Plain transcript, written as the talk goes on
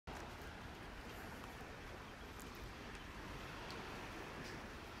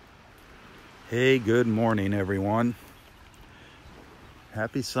Hey, good morning, everyone.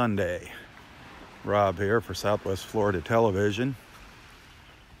 Happy Sunday. Rob here for Southwest Florida Television.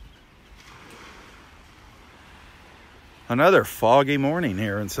 Another foggy morning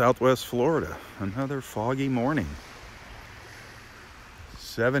here in Southwest Florida. Another foggy morning.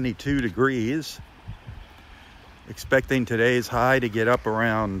 72 degrees. Expecting today's high to get up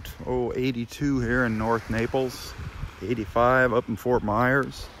around 82 here in North Naples. 85 up in Fort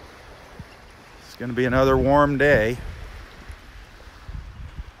Myers. It's going to be another warm day.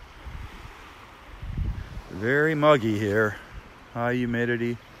 Very muggy here. High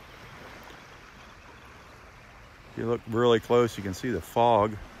humidity. If you look really close, you can see the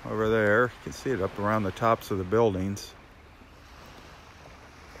fog over there. You can see it up around the tops of the buildings.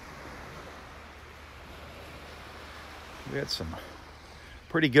 We had some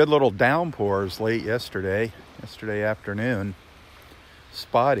pretty good little downpours late yesterday afternoon.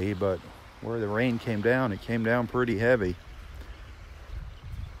 Spotty, but where the rain came down, it came down pretty heavy.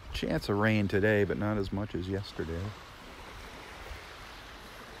 Chance of rain today, but not as much as yesterday.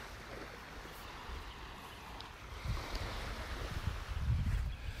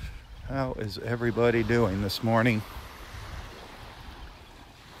 How is everybody doing this morning?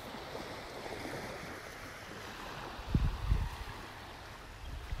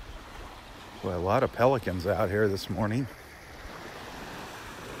 Well, a lot of pelicans out here this morning.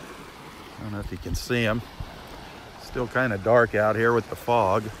 I don't know if you can see them. Still kind of dark out here with the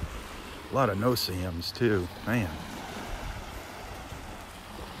fog. A lot of no-see-ums too, man.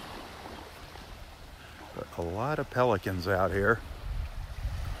 But a lot of pelicans out here.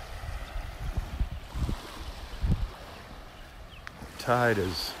 The tide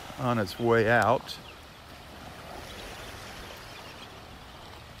is on its way out.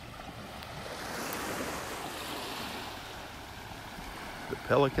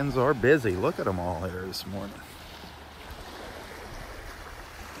 The pelicans are busy. Look at them all here this morning.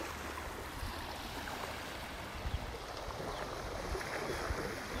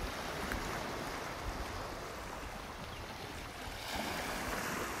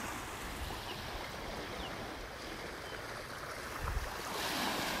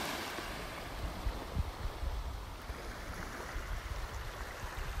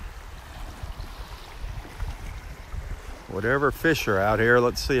 Whatever fish are out here,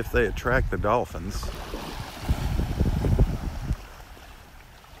 let's see if they attract the dolphins.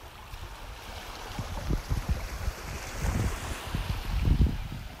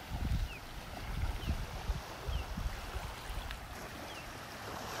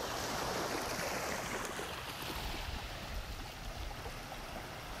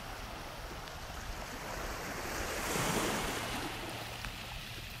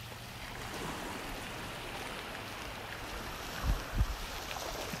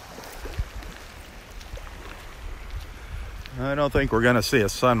 I don't think we're going to see a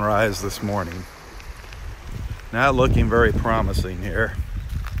sunrise this morning. Not looking very promising here.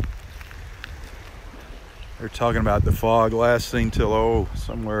 They're talking about the fog lasting till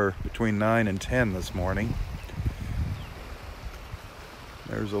somewhere between 9 and 10 this morning.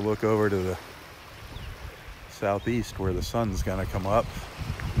 There's a look over to the southeast where the sun's going to come up.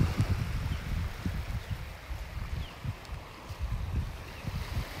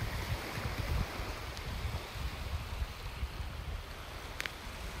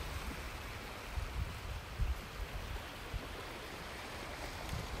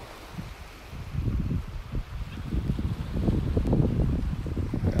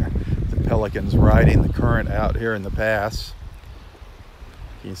 Pelicans riding the current out here in the pass.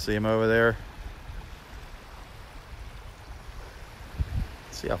 Can you see them over there?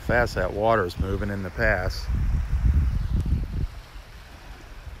 See how fast that water is moving in the pass.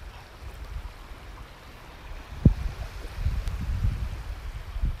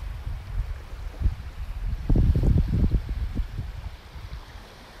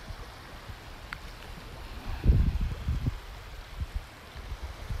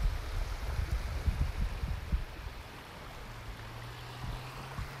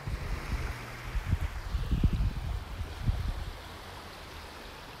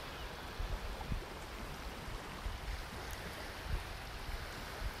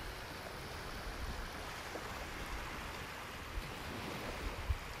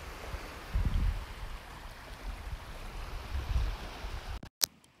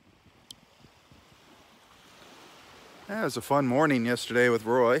 Yeah, it was a fun morning yesterday with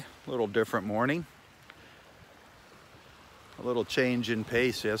Roy. A little different morning. A little change in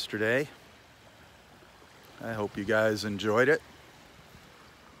pace yesterday. I hope you guys enjoyed it.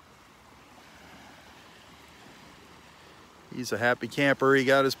 He's a happy camper. He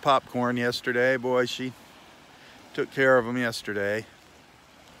got his popcorn yesterday. Boy, she took care of him yesterday.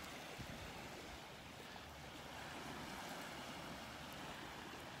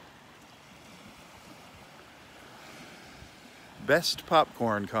 Best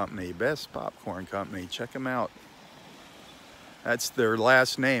Popcorn Company. Best Popcorn Company. Check them out. That's their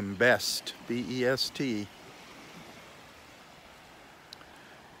last name, Best. B-E-S-T.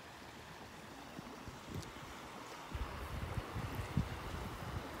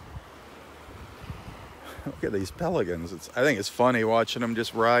 Look at these pelicans. I think it's funny watching them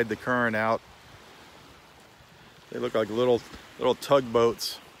just ride the current out. They look like little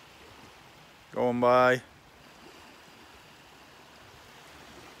tugboats going by.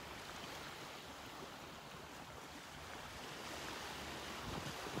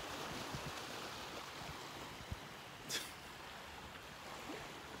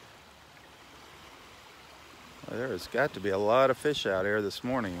 There's got to be a lot of fish out here this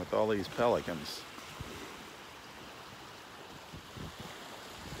morning with all these pelicans.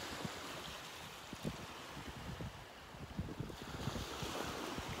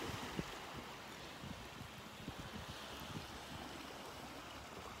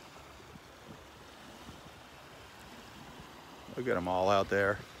 Look at them all out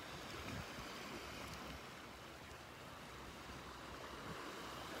there.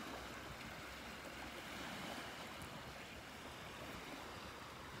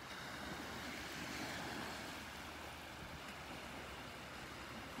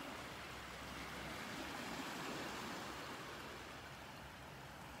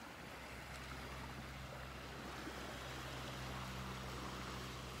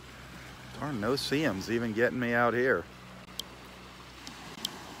 Darn, no CM's even getting me out here.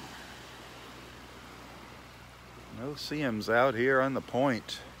 No CM's out here on the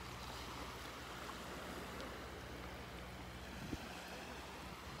point.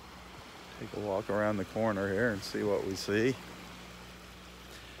 Take a walk around the corner here and see what we see.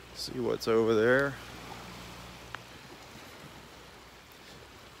 See what's over there.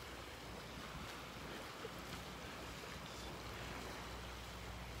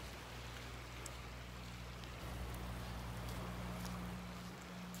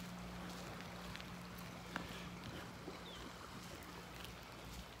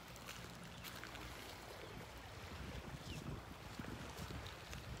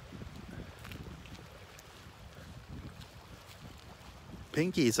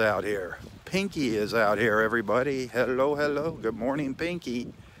 Pinky's out here. Pinky is out here, everybody. Hello, hello. Good morning,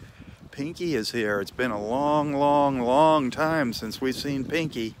 Pinky. Pinky is here. It's been a long, long, long time since we've seen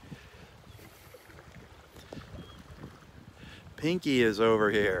Pinky. Pinky is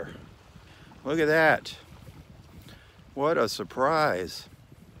over here. Look at that. What a surprise.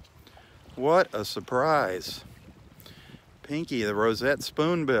 What a surprise. Pinky, the rosette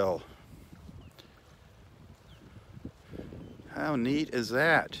spoonbill. How neat is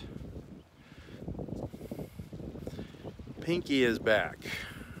that? Pinky is back.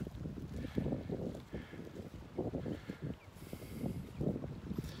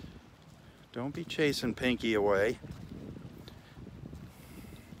 Don't be chasing Pinky away.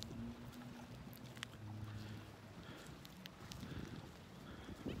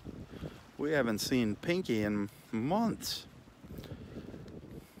 We haven't seen Pinky in months.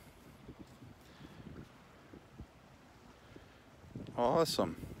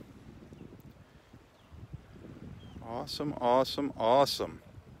 Awesome. Awesome, awesome, awesome.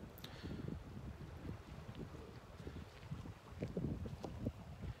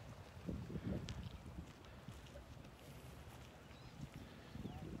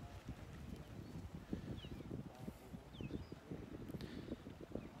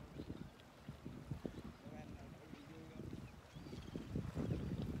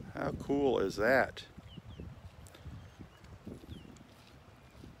 How cool is that?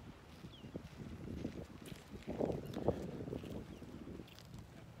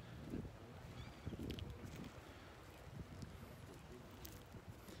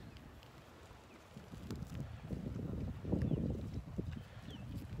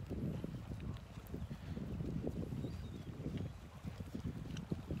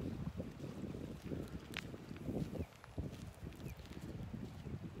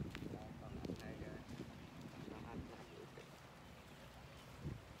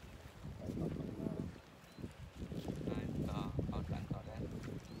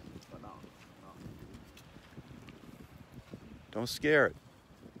 Don't scare it.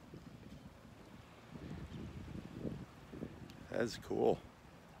 That's cool.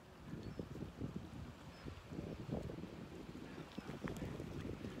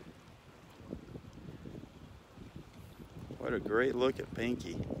 What What a great look at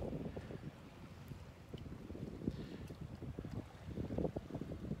Pinky.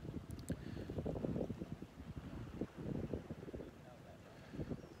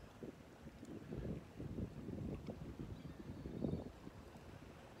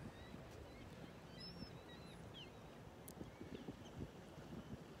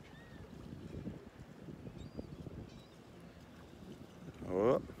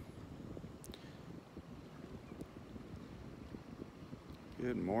 Oh.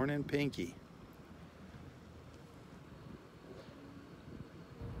 Good morning, Pinky.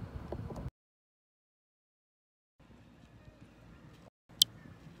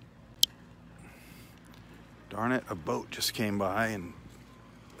 Darn it, a boat just came by and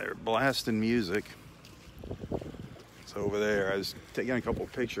they're blasting music. It's over there. I was taking a couple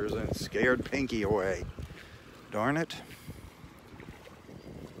pictures and it scared Pinky away. Darn it.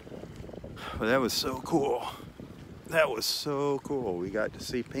 But that was so cool. That was so cool. We got to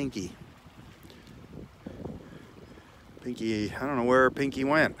see Pinky. Pinky, I don't know where Pinky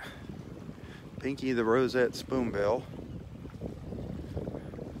went. Pinky the rosette spoonbill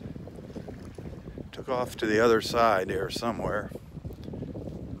took off to the other side here somewhere.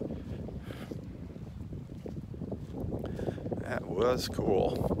 That was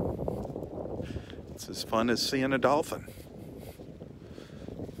cool. It's as fun as seeing a dolphin.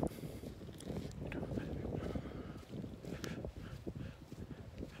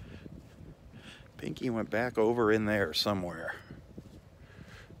 Pinky went back over in there somewhere.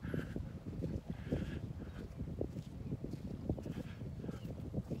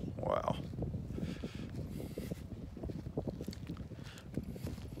 Wow.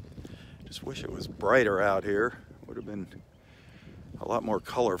 Just wish it was brighter out here. Would have been a lot more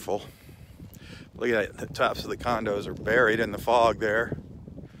colorful. Look at that, the tops of the condos are buried in the fog there.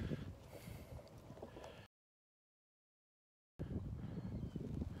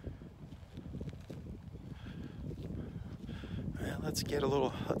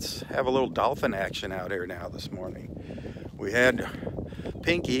 Well, let's have a little dolphin action out here now this morning. We had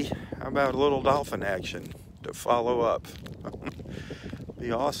Pinky. How about a little dolphin action to follow up?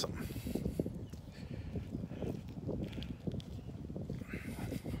 Be awesome.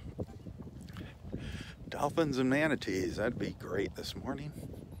 Dolphins and manatees, that'd be great this morning.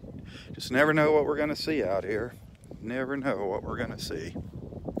 Just never know what we're gonna see out here. Never know what we're gonna see.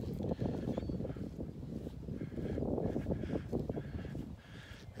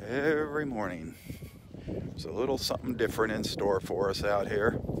 Every morning, there's a little something different in store for us out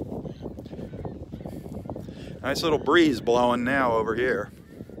here. Nice little breeze blowing now over here.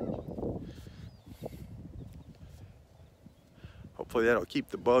 Hopefully that'll keep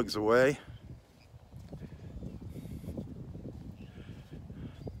the bugs away.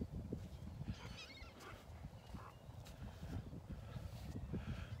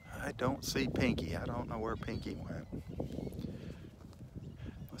 I don't see Pinky. I don't know where Pinky went.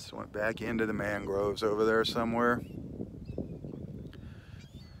 Must have went back into the mangroves over there somewhere.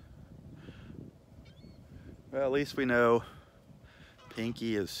 Well, at least we know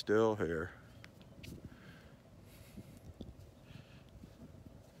Pinky is still here.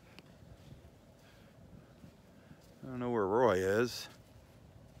 I don't know where Roy is.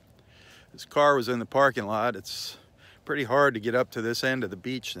 His car was in the parking lot. It's pretty hard to get up to this end of the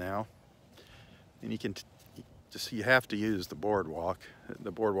beach now. And you have to use the boardwalk.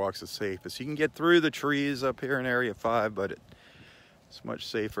 The boardwalk's the safest. You can get through the trees up here in Area 5, but it's much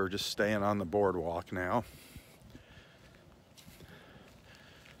safer just staying on the boardwalk now.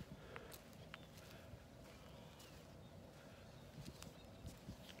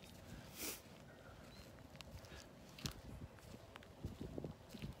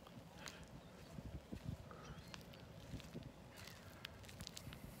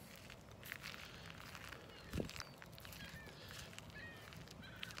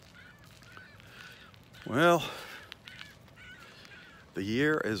 Well, the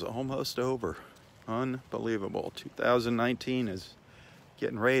year is almost over. Unbelievable. 2019 is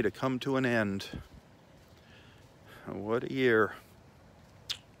getting ready to come to an end. What a year.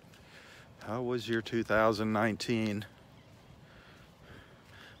 How was your 2019?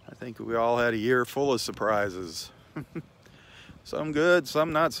 I think we all had a year full of surprises. Some good,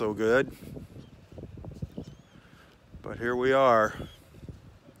 some not so good. But here we are.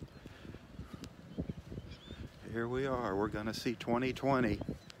 Here we are. We're going to see 2020.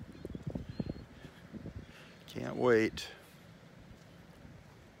 Can't wait.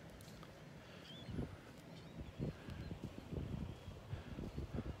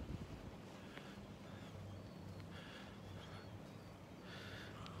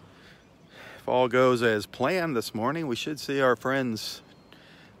 If all goes as planned this morning, we should see our friends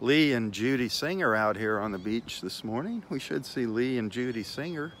Lee and Judy Singer out here on the beach this morning. We should see Lee and Judy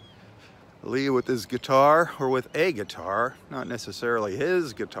Singer. Lee with his guitar, or with a guitar, not necessarily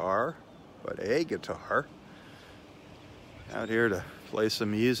his guitar, but a guitar. Out here to play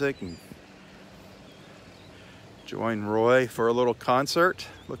some music and join Roy for a little concert.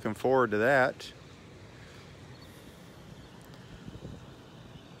 Looking forward to that.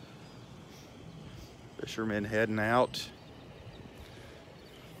 Fishermen heading out.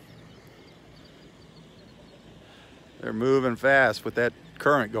 They're moving fast with that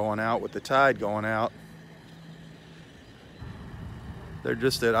current going out, with the tide going out. They're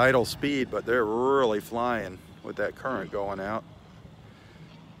just at idle speed, but they're really flying with that current going out.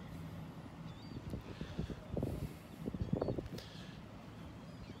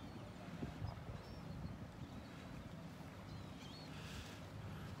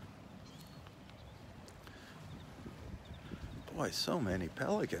 Boy, so many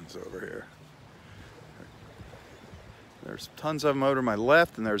pelicans over here. There's tons of them over to my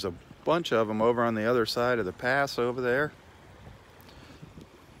left, and there's a bunch of them over on the other side of the pass over there.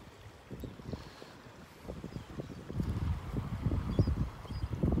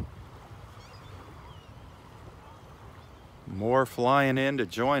 More flying in to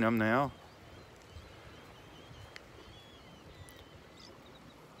join them now.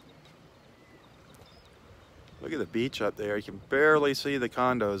 Look at the beach up there. You can barely see the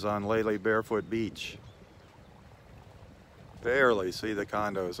condos on Lele Barefoot Beach. Barely see the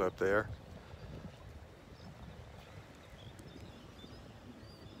condos up there.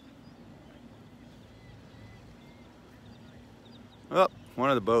 Oh, one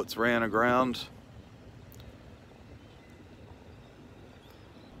of the boats ran aground.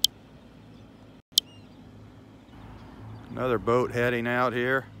 Another boat heading out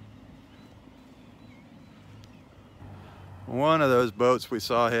here. One of those boats we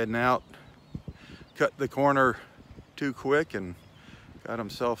saw heading out cut the corner too quick and got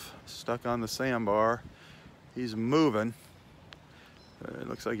himself stuck on the sandbar. He's moving. It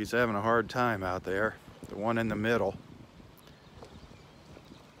looks like he's having a hard time out there. The one in the middle.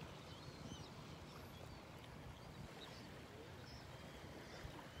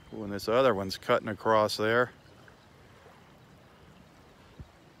 Oh, and this other one's cutting across there.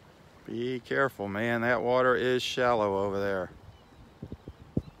 Be careful, man. That water is shallow over there.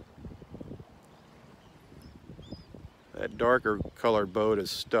 That darker colored boat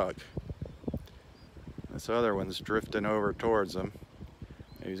is stuck. This other one's drifting over towards him.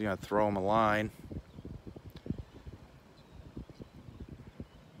 Maybe he's gonna throw him a line.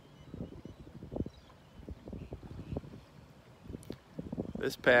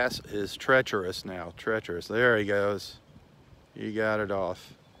 This pass is treacherous now, treacherous. There he goes. He got it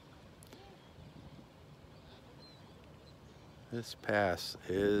off. This pass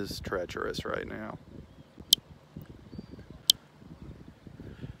is treacherous right now.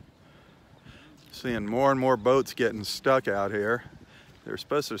 Seeing more and more boats getting stuck out here. They were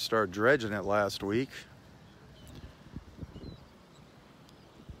supposed to start dredging it last week.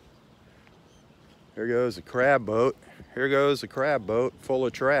 Here goes a crab boat. Here goes a crab boat full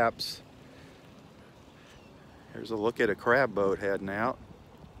of traps. Here's a look at a crab boat heading out.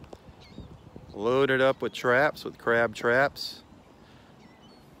 Loaded up with traps, with crab traps.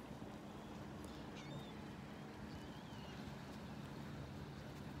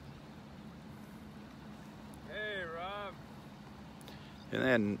 Hey, Rob. And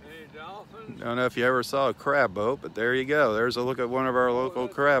then, Any dolphins? I don't know if you ever saw a crab boat, but there you go. There's a look at one of our local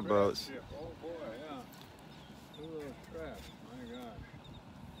crab boats. Ship. Oh boy, yeah. Two little traps, my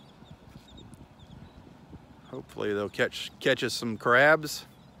gosh. Hopefully they'll catch us some crabs,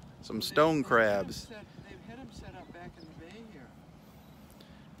 some stone crabs. They've had them set up back in the bay here.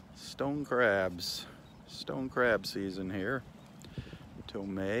 Stone crabs. Stone crab season here until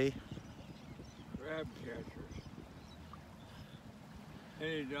May. Crab catchers.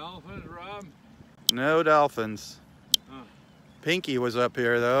 Any dolphins, Rob? No dolphins. Huh. Pinky was up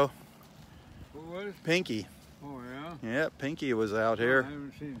here though. Who was? Pinky. Oh, yeah? Yeah, Pinky was out I here.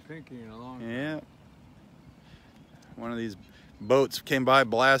 haven't seen Pinky in a long time. Yeah. One of these boats came by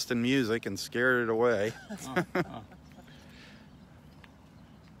blasting music and scared it away.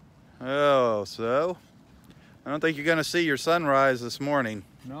 Oh, so I don't think you're going to see your sunrise this morning.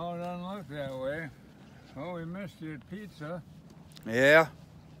 No, it doesn't look that way. Oh, we missed you at pizza. Yeah,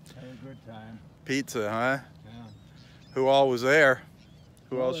 Had a good time. pizza, huh? Yeah. Who all was there?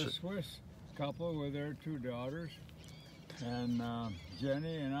 Who Well, else? a Swiss couple with their two daughters, and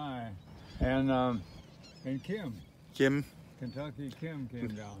Jenny and I, and Kim. Kim? Kentucky Kim came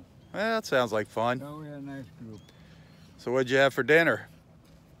down. Well, that sounds like fun. No, we had a nice group. So what'd you have for dinner?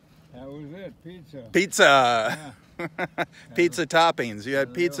 That was it, pizza. Pizza. Yeah. Pizza toppings. You had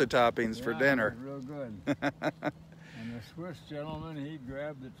Yeah, pizza toppings for Yeah, dinner. it was real good. And the Swiss gentleman, he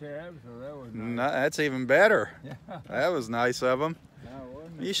grabbed the tab, so that was nice. No, that's even better. Yeah. That was nice of him. Yeah,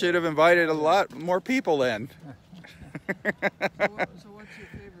 wasn't You it? should have invited a lot more people then. So what's your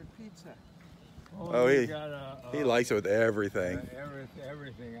favorite pizza? Oh, we he- got He likes it with everything.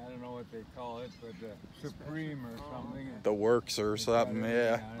 everything. I don't know what they call it, but Supreme or something. The works or It's got something, everything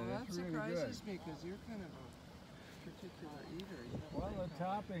yeah. on it. Well, that It's really good. surprises me because you're kind of a particular eater. You don't Well, like the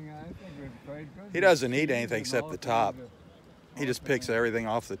topping, I think, was quite good. He The doesn't eat cheese anything and except all the things, top. the- He just all picks things. everything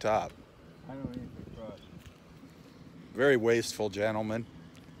off the top. I don't eat the crust. Very wasteful gentleman.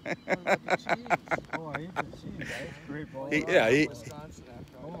 What about the cheese? Oh, I eat the cheese. I scrape all He- that yeah, off. he- Wisconsin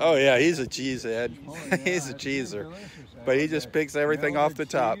after all. Oh yeah, he's a cheesehead. Oh, yeah, He's a it's cheeser. delicious. I But he love just that picks everything off the melted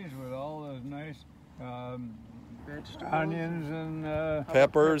top. cheese with all those nice Vegetables. onions and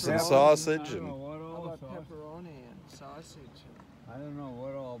Peppers and Pepperoni. sausage I don't and know what How all about sauce. pepperoni and sausage? I don't know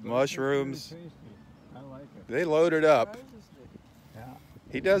what all. But Mushrooms. It's really tasty. I like it. they load it up. Surprises me. Yeah.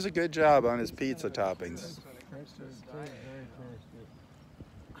 He does a good job on his pizza Kind of a toppings. tourist when it comes It's to his very diet.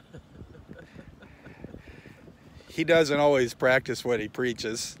 tasty. He doesn't always practice what he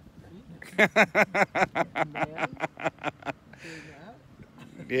preaches. Man, doing that?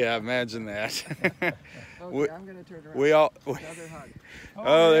 Yeah, imagine that. Okay, We- I'm going to turn around. we all. Another hug.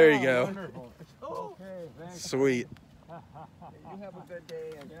 Oh, there you yeah, go. Wonderful. Oh, Okay, thanks. Sweet. you have a good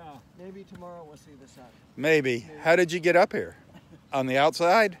day, and Yeah. maybe tomorrow we'll see the sun. Maybe. How did you get up here? On the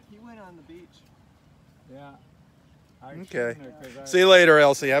outside? He went on the beach. Yeah. I Okay. shouldn't have, 'cause I- See you later,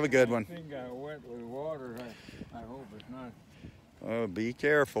 Elsie. Have a good one. I think I wet with water. I hope it's not. Oh, be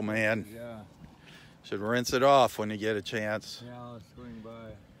careful, man. Yeah. Should rinse it off when you get a chance. Yeah, I'll swing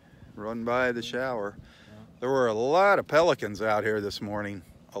by. Run by the shower. There were a lot of pelicans out here this morning.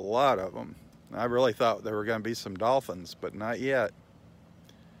 A lot of them. I really thought there were going to be some dolphins, but not yet.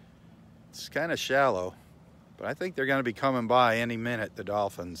 It's kind of shallow, but I think they're going to be coming by any minute, the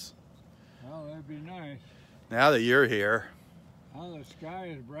dolphins. Well, that'd be nice. Now that you're here. Well, the sky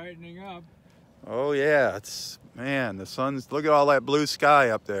is brightening up. Oh yeah, it's, man, the sun's, look at all that blue sky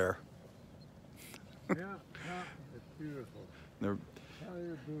up there. Yeah, yeah, it's beautiful. They're- How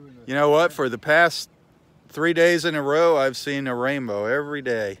you're doing it. You know what? For the past 3 days in a row, I've seen a rainbow every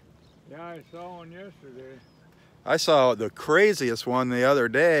day. Yeah, I saw one yesterday. I saw the craziest one the other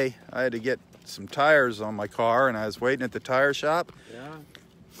day. I had to get some tires on my car, and I was waiting at the tire shop, Yeah.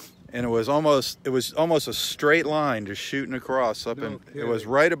 and it was almost a straight line just shooting across up No in. It was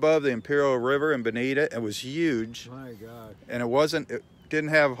kidding. right above the Imperial River in Bonita. It was huge, My God. and it didn't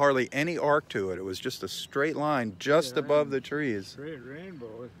have hardly any arc to it. It was just a straight line just Yeah, above the trees. Great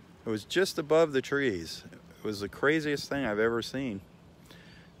rainbow. It was just above the trees. It was the craziest thing I've ever seen.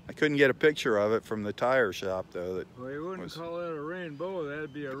 I couldn't get a picture of it from the tire shop though. That Well, you wouldn't was- call that a rainbow.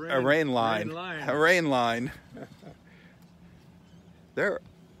 That'd be a rain, a rain line. A rain line. There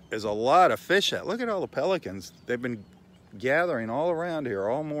is a lot of fish out. Look at all the pelicans. They've been gathering all around here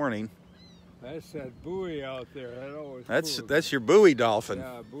all morning. That's that buoy out there. That always That's fools that's your buoy dolphin. me.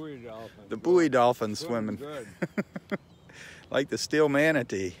 Yeah, buoy dolphin. The buoy dolphin Swimming swimming good. like the steel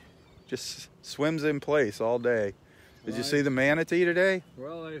manatee. Just swims in place all day. Did you Right. see the manatee today?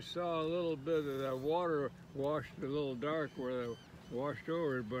 Well, I saw a little bit of that water washed a little dark where it washed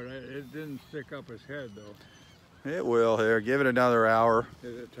over it, but it didn't stick up his head though. It will here. Give it another hour.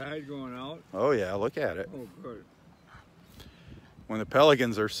 Is the tide going out? Oh yeah, look at it. Oh, good. When the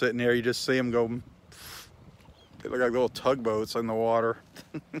pelicans are sitting there, you just see them go. They look like little tugboats in the water.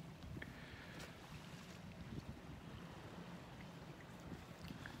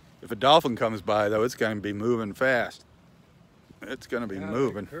 If a dolphin comes by, though, it's going to be moving fast. It's going to be Yeah,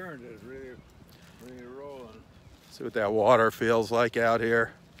 moving. The current is really rolling. See what that water feels like out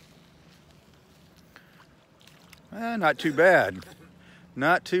here. Not too bad.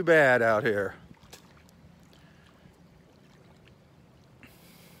 Not too bad out here.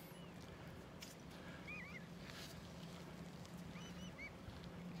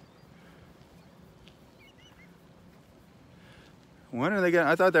 When are they going?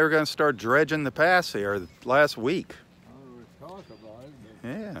 I thought they were going to start dredging the pass here last week. Well, there was talk about it, but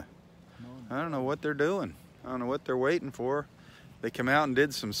Yeah. no. I don't know what they're doing. I don't know what they're waiting for. They come out and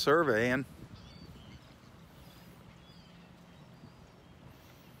did some surveying.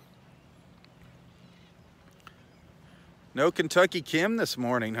 No Kentucky Kim this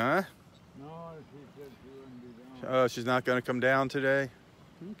morning, huh? No, she said she wouldn't be down. Oh, she's not going to come down today?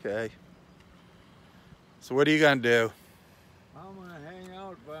 Okay. So what are you going to do? I'm gonna hang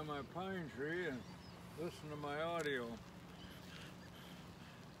out by by my pine tree and listen to my audio.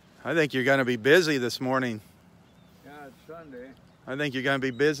 I think you're going to be busy this morning. Yeah, it's Sunday. I think you're going to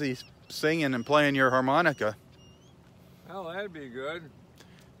be busy singing and playing your harmonica. Well, that'd be good.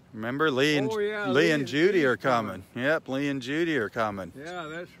 Remember, Lee and, Oh, yeah, Lee and Judy Lee's are coming. Yep, Lee and Judy are coming. Yeah,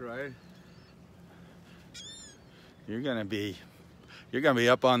 that's right. You're gonna be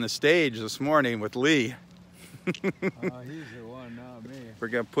up on the stage this morning with Lee. He's the one, not me. We're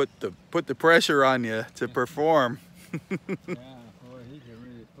gonna put the pressure on you to perform. Yeah, boy, he can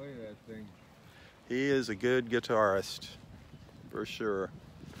really play that thing. He is a good guitarist, for sure.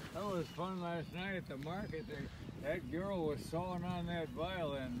 That was fun last night at the market. That girl was sawing on that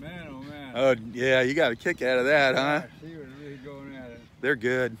violin, man, oh man. Oh yeah, you got a kick out of that, huh? Yeah, she was really going at it. They're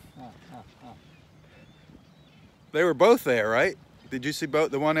good. They were both there, right? Did you see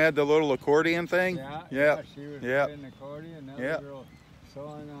both? The one that had the little accordion thing? Yeah, Yep. she was Yep. playing the accordion. That Yep. girl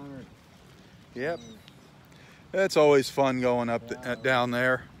sawing on her. Yep. That's always fun going up down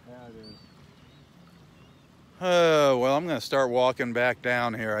there. Yeah, it is. Oh, well, I'm going to start walking back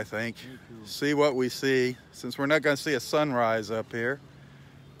down here, I think. Me too. See what we see. Since we're not going to see a sunrise up here,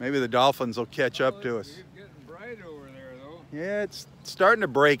 maybe the dolphins will catch up to us. It's getting bright over there, though. Yeah, it's starting to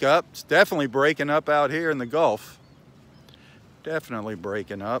break up. It's definitely breaking up out here in the Gulf. Definitely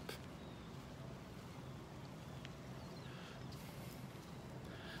breaking up.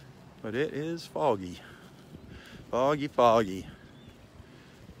 But it is foggy. Foggy, foggy.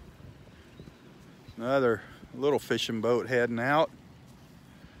 Another little fishing boat heading out.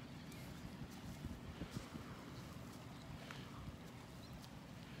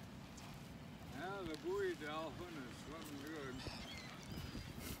 Now the buoy dolphin is swimming good.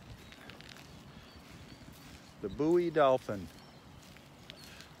 The buoy dolphin.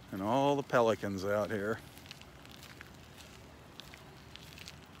 And all the pelicans out here.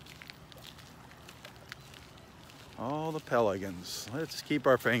 All the pelicans. Let's keep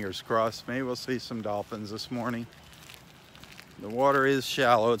our fingers crossed. Maybe we'll see some dolphins this morning. The water is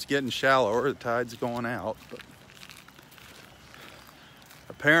shallow. It's getting shallower. The tide's going out. But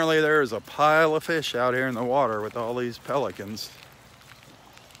apparently there is a pile of fish out here in the water with all these pelicans.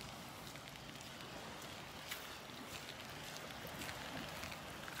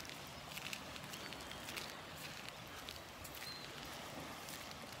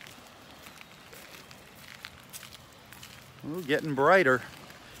 Ooh, getting brighter.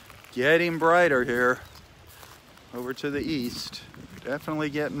 Getting brighter here. Over to the east.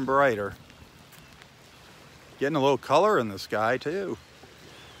 Definitely getting brighter. Getting a little color in the sky too.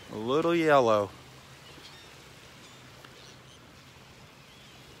 A little yellow.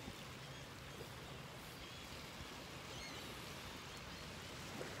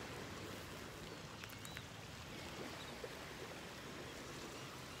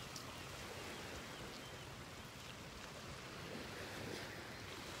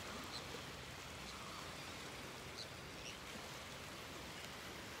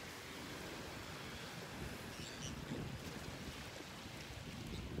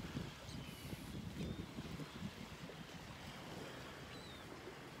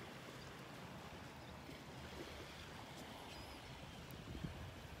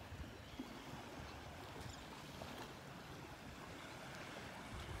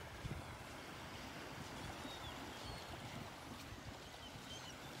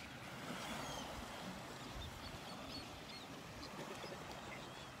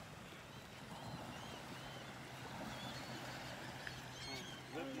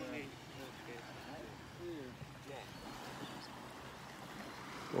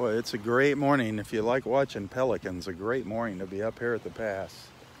 Boy, it's a great morning. If you like watching pelicans, a great morning to be up here at the pass.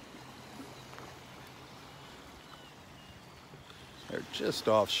 They're just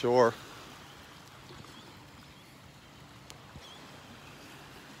offshore.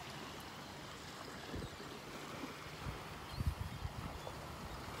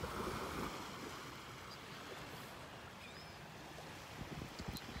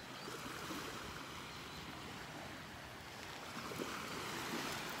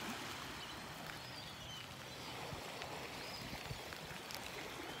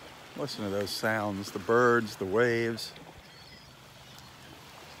 Listen to those sounds, the birds, the waves.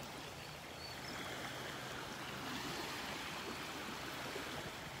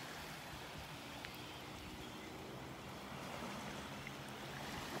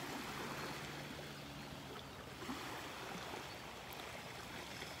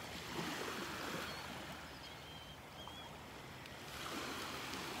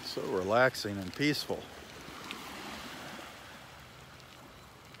 So relaxing and peaceful.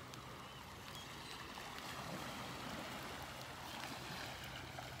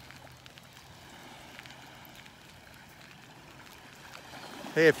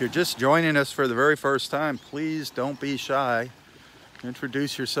 Hey, if you're just joining us for the very first time, please don't be shy.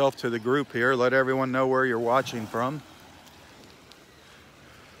 Introduce yourself to the group here. Let everyone know where you're watching from.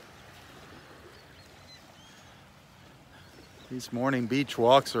 These morning beach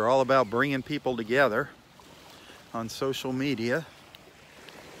walks are all about bringing people together on social media,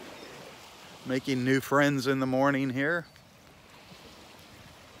 making new friends in the morning here.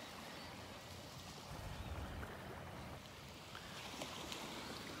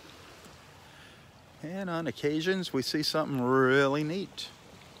 And on occasions, we see something really neat.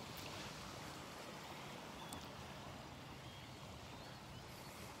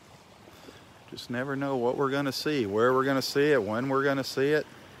 Just never know what we're going to see, where we're going to see it, when we're going to see it.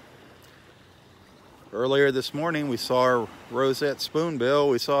 Earlier this morning, we saw a rosette spoonbill.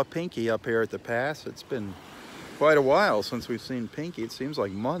 We saw Pinky up here at the pass. It's been quite a while since we've seen Pinky. It seems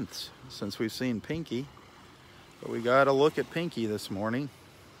like months since we've seen Pinky. But we got to look at Pinky this morning.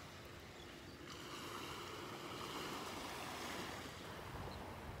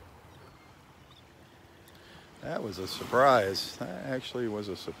 That was a surprise. That actually was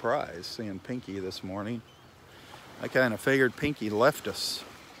a surprise, seeing Pinky this morning. I kind of figured Pinky left us.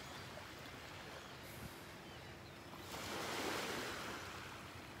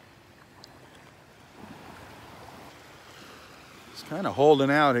 Just kind of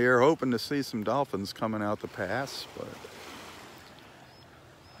holding out here, hoping to see some dolphins coming out the pass, but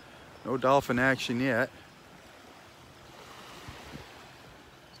no dolphin action yet.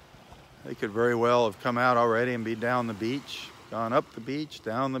 They could very well have come out already and be down the beach, gone up the beach,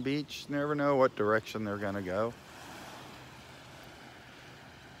 down the beach. Never know what direction they're going to go.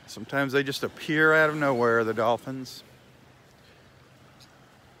 Sometimes they just appear out of nowhere, the dolphins.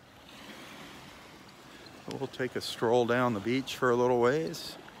 We'll take a stroll down the beach for a little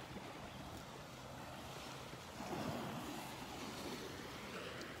ways.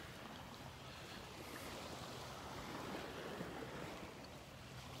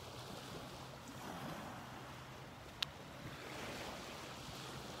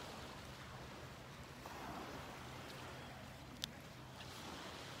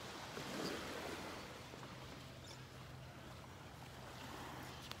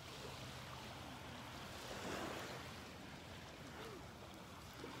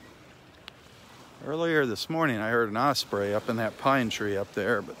 Earlier this morning, I heard an osprey up in that pine tree up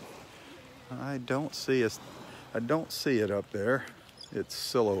there, but I don't see it up there. It's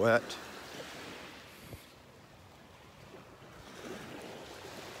silhouette.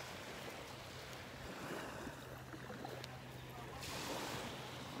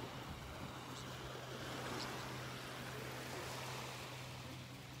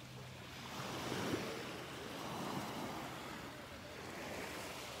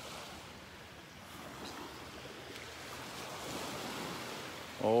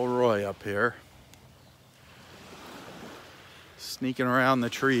 Old Roy up here, sneaking around the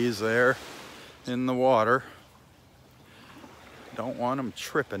trees there in the water. Don't want them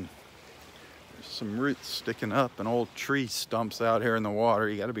tripping. There's some roots sticking up and old tree stumps out here in the water.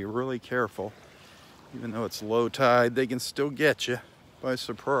 You got to be really careful. Even though it's low tide, they can still get you by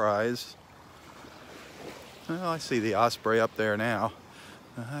surprise. Well, I see the osprey up there now.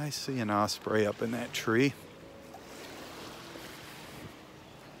 I see an osprey up in that tree.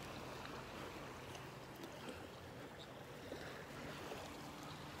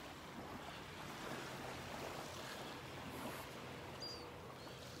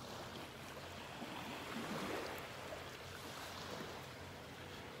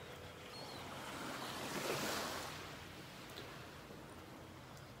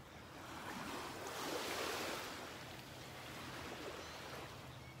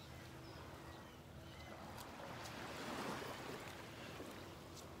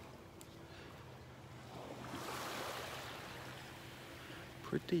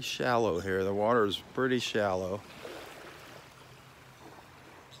 Pretty shallow here. The water is pretty shallow.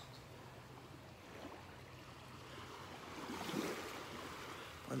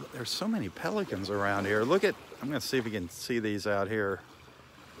 There's so many pelicans around here. Look at, I'm going to see if we can see these out here.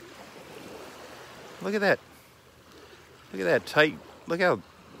 Look at that. Look at that tight, look how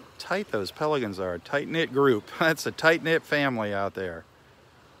tight those pelicans are. Tight-knit group. That's a tight-knit family out there.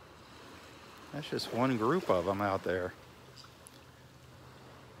 That's just one group of them out there.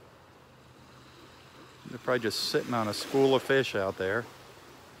 They're probably just sitting on a school of fish out there.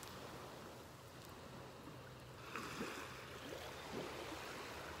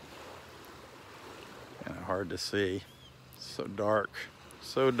 Kind of hard to see. So dark.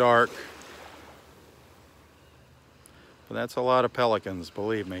 So dark. But that's a lot of pelicans,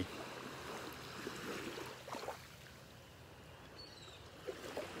 believe me.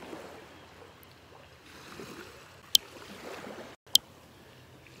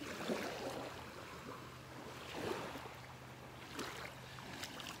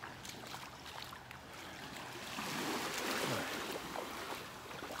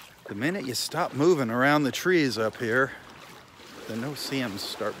 The minute you stop moving around the trees up here, the no-see-ums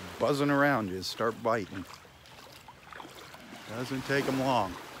start buzzing around you, start biting. Doesn't take them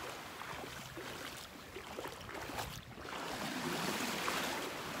long.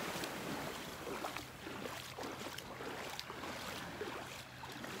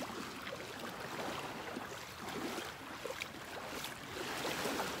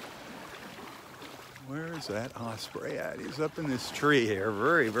 Where's that osprey at? He's up in this tree here.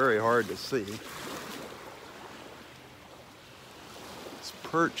 Very, very hard to see. It's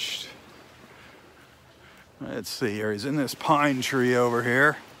perched. Let's see here. He's in this pine tree over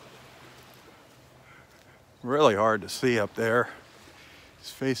here. Really hard to see up there. He's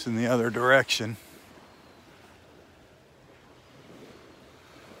facing the other direction.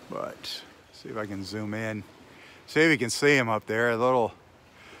 But see if I can zoom in. See if you can see him up there. A little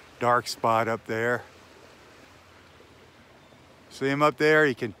dark spot up there. See him up there?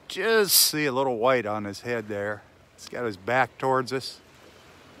 You can just see a little white on his head there. He's got his back towards us.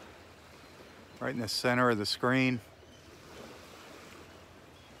 Right in the center of the screen.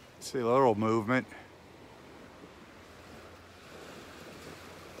 See a little movement.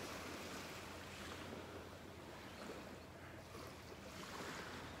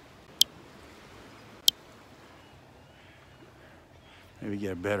 Maybe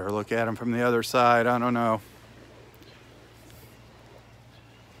get a better look at him from the other side. I don't know.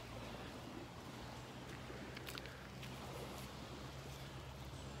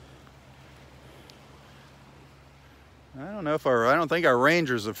 I don't think our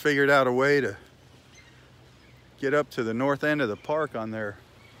rangers have figured out a way to get up to the north end of the park on their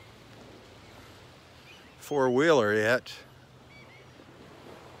four-wheeler yet.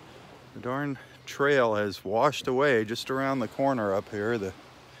 The darn trail has washed away just around the corner up here.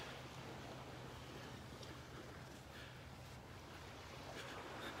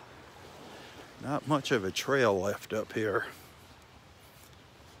 Not much of a trail left up here.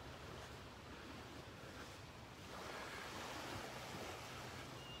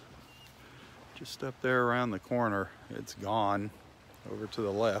 Just up there around the corner, it's gone over to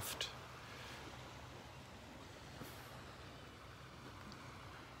the left.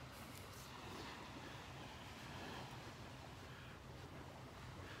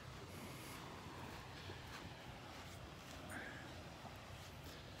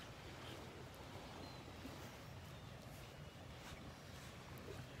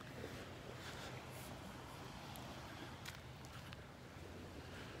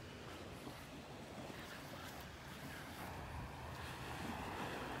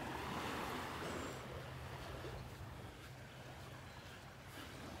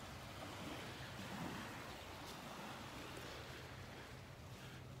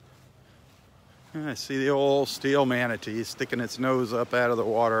 I see the old steel manatee sticking its nose up out of the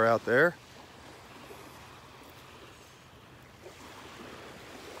water out there.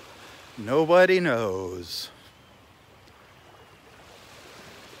 Nobody knows.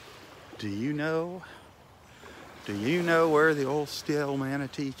 Do you know? Do you know where the old steel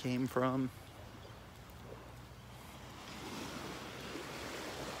manatee came from?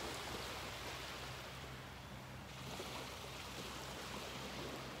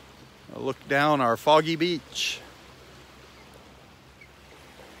 Look down our foggy beach.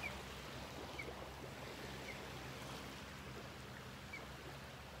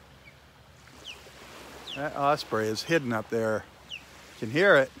 That osprey is hidden up there. You can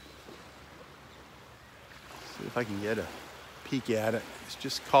hear it. See if I can get a peek at it. It's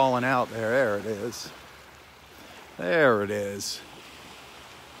just calling out there. There it is. There it is.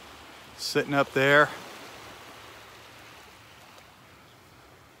 Sitting up there.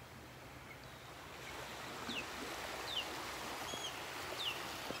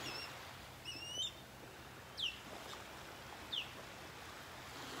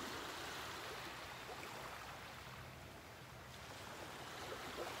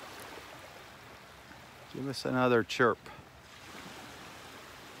 Give us another chirp.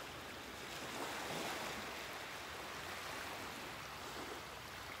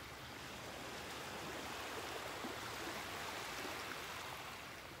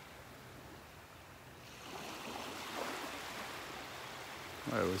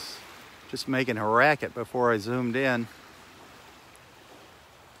 I was just making a racket before I zoomed in.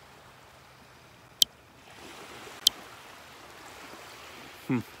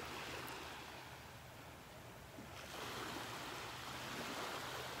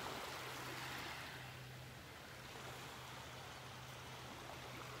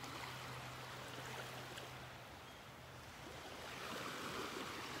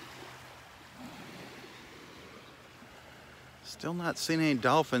 Still not seeing any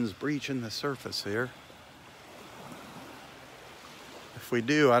dolphins breaching the surface here. If we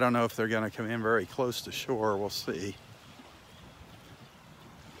do, I don't know if they're going to come in very close to shore. We'll see.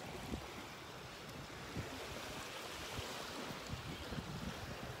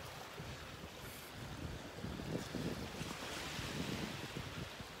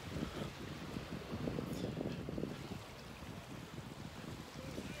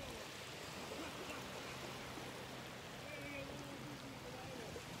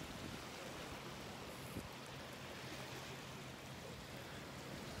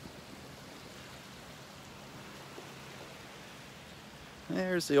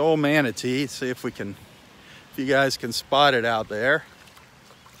 There's the old manatee. See if you guys can spot it out there.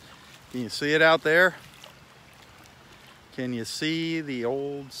 Can you see it out there? Can you see the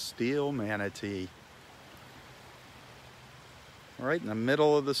old steel manatee? Right in the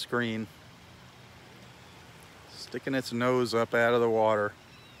middle of the screen. Sticking its nose up out of the water.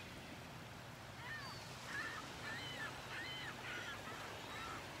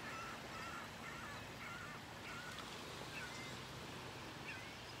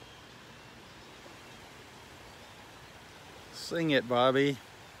 Sing it, Bobby.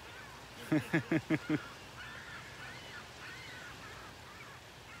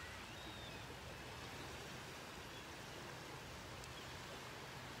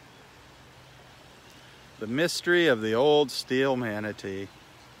 The mystery of the old steel manatee.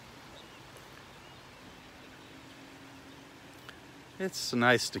 It's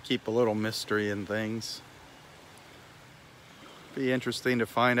nice to keep a little mystery in things. Be interesting to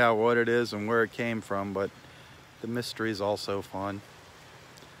find out what it is and where it came from, but the mystery is also fun.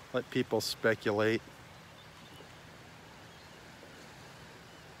 Let people speculate.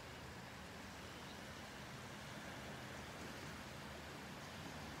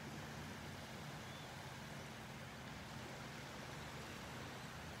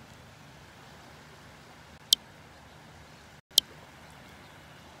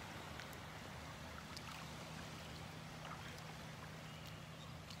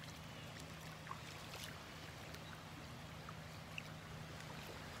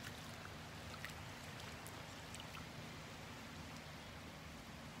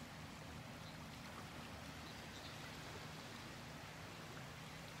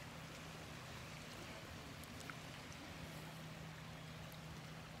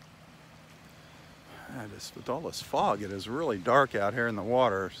 With all this fog, it is really dark out here in the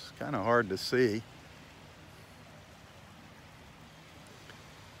water. It's kind of hard to see.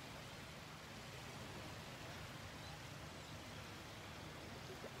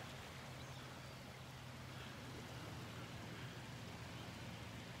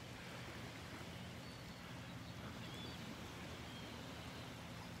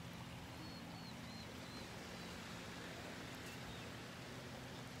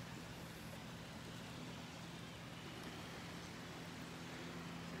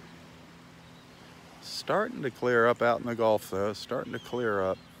 Starting to clear up out in the Gulf, though. Starting to clear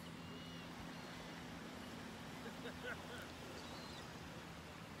up.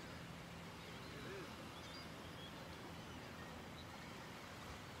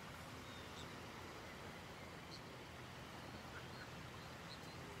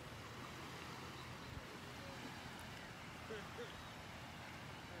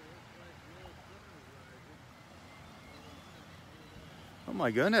 Oh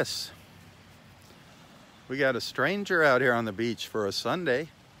my goodness. We got a stranger out here on the beach for a Sunday.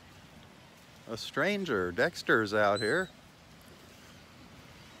 A stranger. Dexter's out here.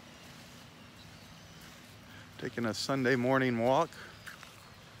 Taking a Sunday morning walk.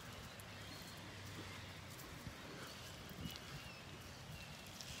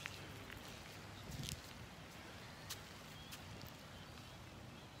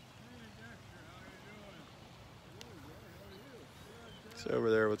 He's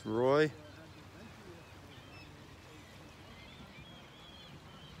over there with Roy.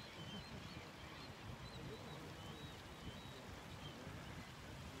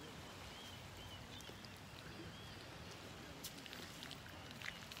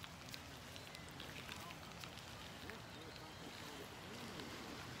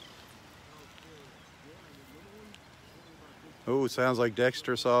 Oh, sounds like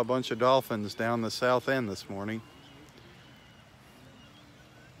Dexter saw a bunch of dolphins down the south end this morning.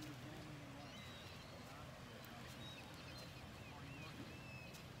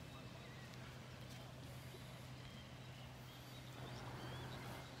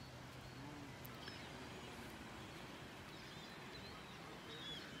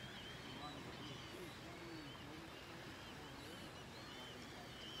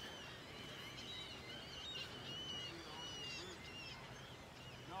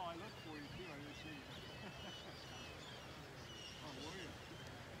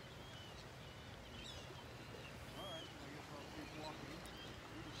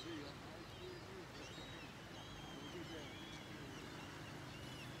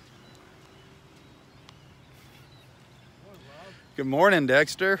 Good morning,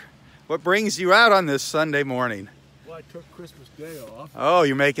 Dexter. What brings you out on this Sunday morning? Well, I took Christmas Day off. Oh,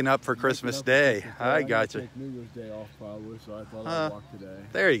 you're making up for Christmas Day. I got you. Take New Year's Day off probably, so I thought I'd walk today.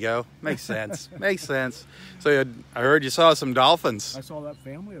 There you go. Makes sense. Makes sense. So I heard you saw some dolphins. I saw that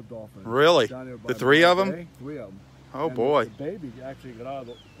family of dolphins. Really? Down there by The three of them? Bay. 3 of them. Oh, And boy. The baby actually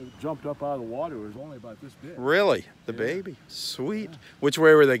jumped up out of the water. It was only about this big. Really? The Yeah. baby? Sweet. Yeah. Which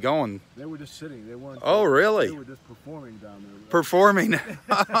way were they going? They were just sitting. They weren't. Oh, really? They were just performing down there. Performing.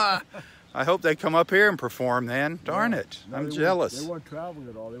 I hope they come up here and perform then. Darn it. No, I'm they jealous. They weren't traveling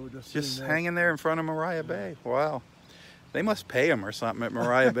at all. They were just Just sitting there. hanging there in front of Mariah Bay. Wow. They must pay them or something at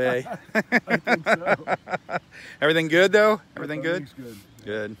Mariah Bay. I think so. Everything good, though? Everything good? Everything's good.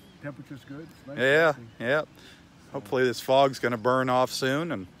 Good. Temperature's good. It's nice. Yeah, Relaxing. yeah. Hopefully this fog's going to burn off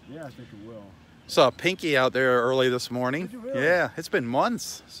soon. And Yeah, I think it will. saw Pinky out there early this morning. Did you really? Yeah, it's been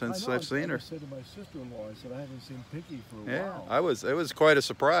months since I know, I've seen her. I said to my sister-in-law, I said I haven't seen Pinky for a Yeah, while. it was quite a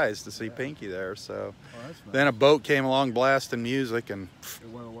surprise to see Pinky there. So Oh, that's nice. then a boat came along blasting music and It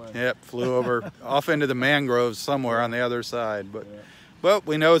went away. yep, flew over off into the mangroves somewhere on the other side. But Yeah. well,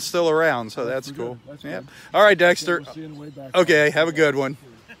 we know it's still around, so that's We're cool. good. That's Yep. good. All right, Dexter. We'll see you on the way back. Okay, have a good one.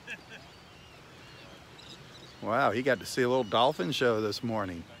 Wow, he got to see a little dolphin show this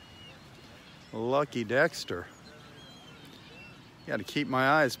morning. Lucky Dexter. Got to keep my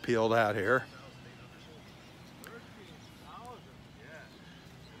eyes peeled out here.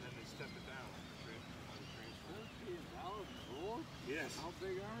 Yes. How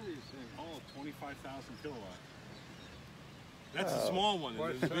big are these things? Oh, 25,000 kilowatt. That's a small one.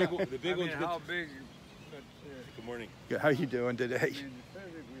 What's The big one. The big I mean, one's how good. big? Good morning. How you doing I today? mean,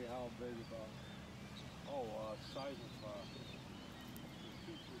 physically, how big about? Size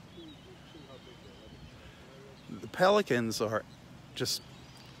of. The pelicans are just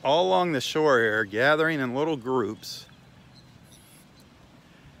all along the shore here, gathering in little groups.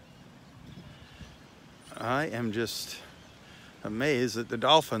 I am just amazed that the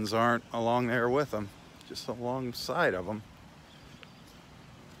dolphins aren't along there with them, just alongside of them.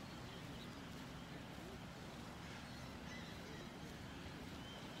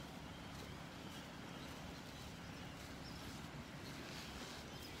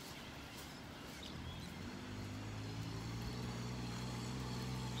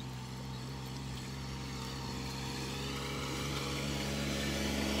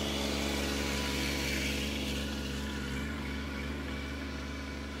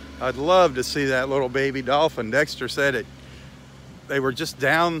 I'd love to see that little baby dolphin. Dexter said it. They were just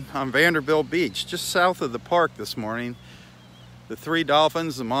down on Vanderbilt Beach, just south of the park this morning. The 3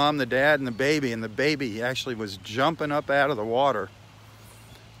 dolphins, the mom, the dad, and the baby actually was jumping up out of the water.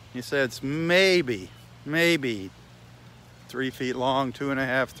 He said it's maybe 3 feet long,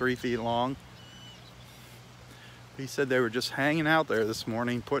 2.5, 3 feet long. He said they were just hanging out there this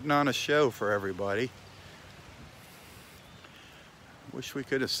morning, putting on a show for everybody. Wish we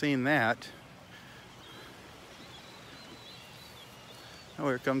could have seen that. Oh,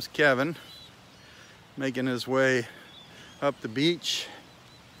 here comes Kevin, making his way up the beach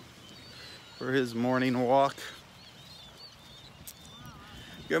for his morning walk.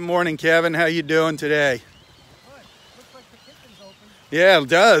 Good morning, Kevin. How you doing today? Good. Looks like the kitchen's open. Yeah, it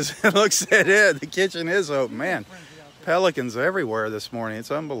does. It looks it is. The kitchen is open, man. Pelicans everywhere this morning. It's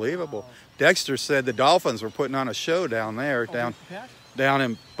unbelievable. Dexter said the dolphins were putting on a show down there, down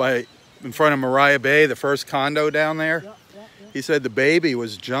in front of Mariah Bay, the first condo down there. Yeah. He said the baby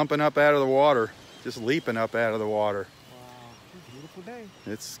was jumping up out of the water, just leaping up out of the water. Wow. Beautiful day.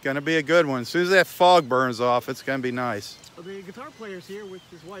 It's going to be a good one. As soon as that fog burns off, it's going to be nice. The guitar player's here with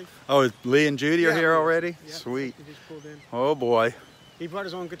his wife. Oh, Lee and Judy are Yeah, here Lee. already? Yeah, Sweet. He just pulled in. Oh, boy. He brought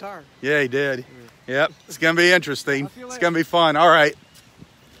his own guitar. Yeah, he did. Yep, it's going to be interesting. I'll see you It's later. going to be fun. All right.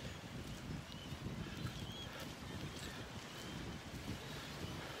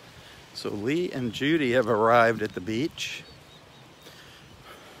 So Lee and Judy have arrived at the beach.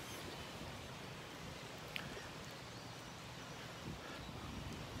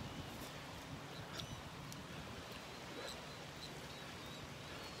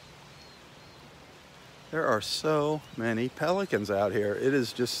 There are so many pelicans out here. It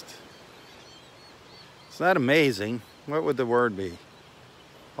is just, it's not amazing. What would the word be?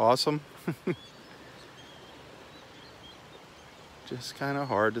 Awesome? Just kind of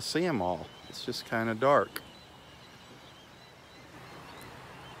hard to see them all. It's just kind of dark.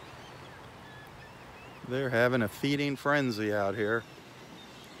 They're having a feeding frenzy out here.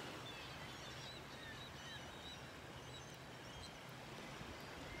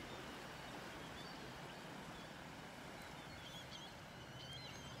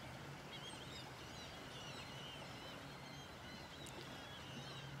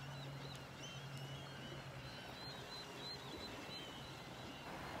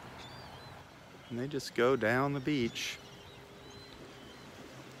 And they just go down the beach.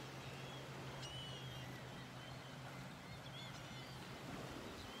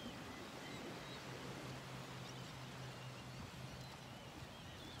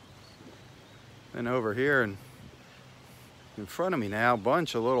 And over here in front of me now, a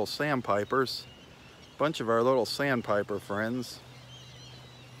bunch of little sandpipers. Bunch of our little sandpiper friends.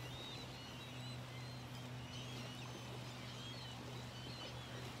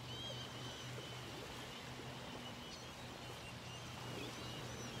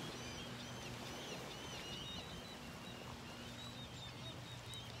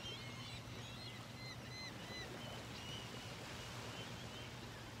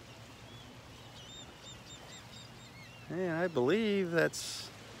 And I believe that's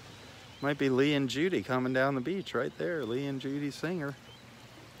might be Lee and Judy coming down the beach right there. Lee and Judy Singer.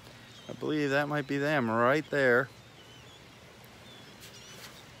 I believe that might be them right there.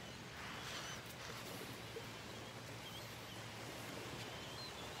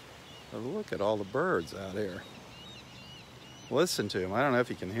 But look at all the birds out here. Listen to them. I don't know if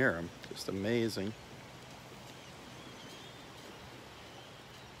you can hear them. Just amazing.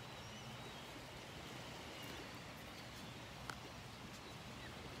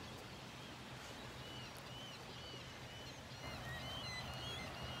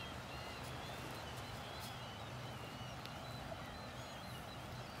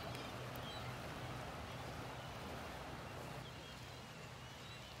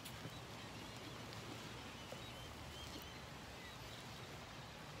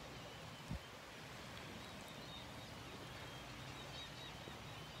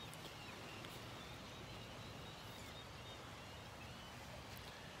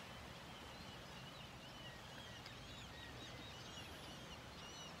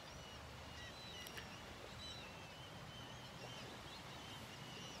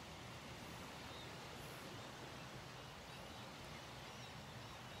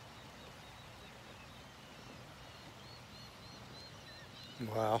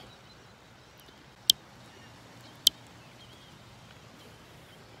 Wow.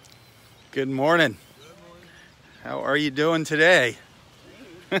 Good morning. How are you doing today?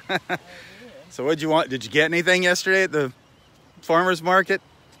 So what'd you want? Did you get anything yesterday at the farmer's market?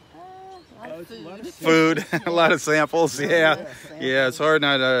 Food. A lot of samples. Yeah. Yeah, it's hard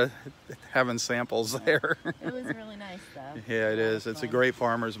not having samples there. It was really nice though. Yeah, it is. It's a great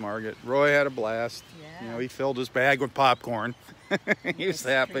farmer's market. Roy had a blast. Yeah. You know, he filled his bag with popcorn. He was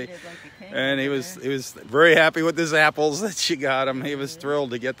happy. Treated like a king And he over was there. very happy with his apples that she got him. He was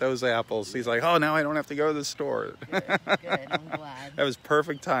thrilled to get those apples. He's like, oh, now I don't have to go to the store. Good, I'm glad. That was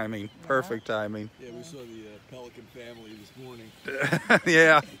perfect timing. Perfect timing. Yeah, we saw the Pelican family this morning.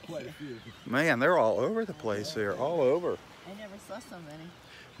 Yeah. Quite a few. Man, they're all over the place here. All over. I never saw so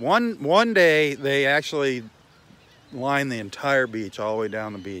many. One day they actually lined the entire beach all the way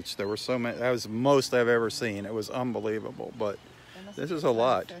down the beach. There were so many. That was the most I've ever seen. It was unbelievable. But There must this be is a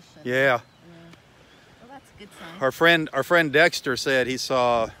lot. fish in Yeah. there. Well, that's a good sign. Our friend Dexter said he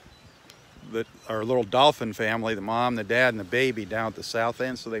saw our little dolphin family, the mom, the dad, and the baby down at the south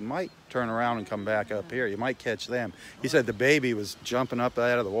end. So they might turn around and come back up here. You might catch them. He said the baby was jumping up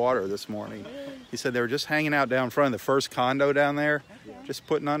out of the water this morning. He said they were just hanging out down front of the first condo down there, just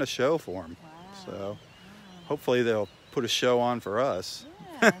putting on a show for them. Wow. So hopefully they'll put a show on for us.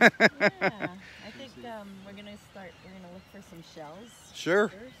 Yeah, yeah. I think we're gonna look for some shells. Sure,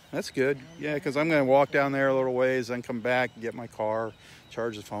 First. that's good. Yeah, because I'm going to walk down there a little ways, then come back, get my car,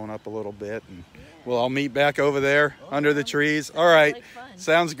 charge the phone up a little bit, and we'll all meet back over there under the trees. All right, like fun.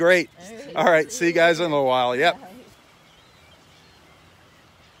 sounds great. All right, see you guys in a little while. Yep. Right.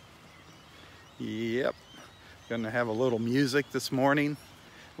 Yep. Going to have a little music this morning.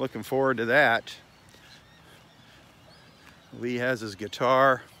 Looking forward to that. Lee has his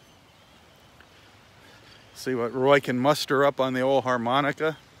guitar. See what Roy can muster up on the old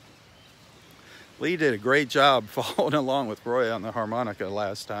harmonica. Lee did a great job following along with Roy on the harmonica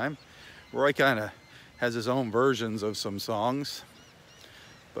last time. Roy kind of has his own versions of some songs,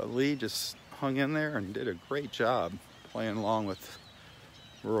 but Lee just hung in there and did a great job playing along with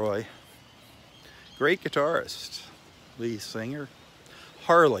Roy. Great guitarist, Lee Singer.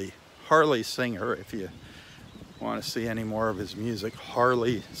 Harley Singer, if you want to see any more of his music.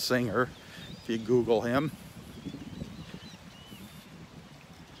 Harley Singer, if you Google him.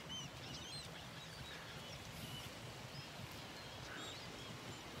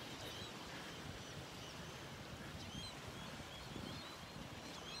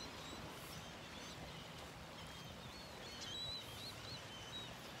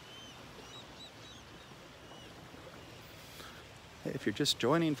 If you're just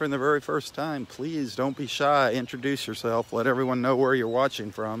joining for the very first time, please don't be shy. Introduce yourself. Let everyone know where you're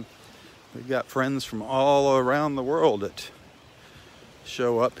watching from. We've got friends from all around the world that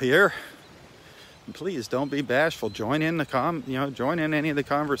show up here. And please don't be bashful. Join in join in any of the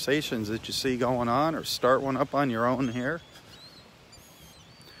conversations that you see going on, or start one up on your own here.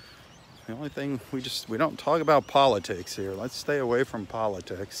 The only thing we don't talk about politics here. Let's stay away from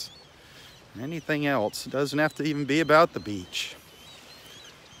politics. Anything else, it doesn't have to even be about the beach.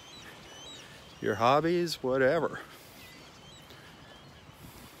 Your hobbies, whatever.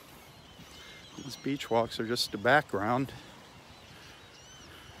 These beach walks are just the background.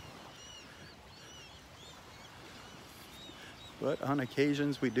 But on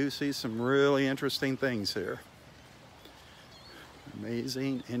occasions, we do see some really interesting things here.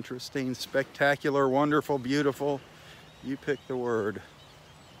 Amazing, interesting, spectacular, wonderful, beautiful. You pick the word.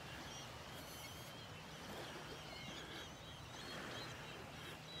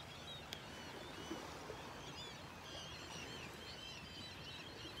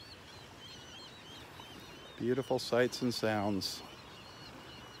 Beautiful sights and sounds.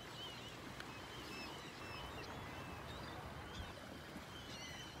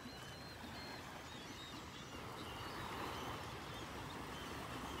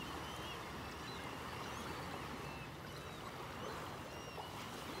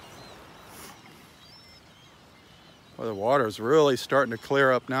 Well, the water's really starting to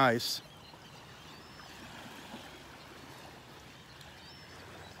clear up nice.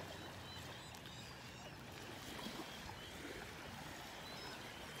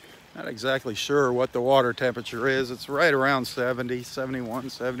 Not exactly sure what the water temperature is. It's right around 70,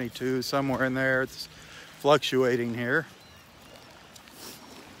 71, 72, somewhere in there. It's fluctuating here.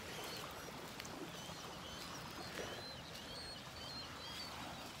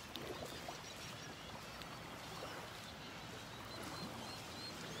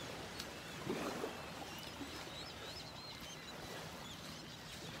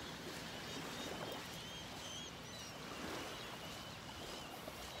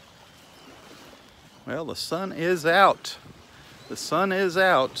 Well, the sun is out. The sun is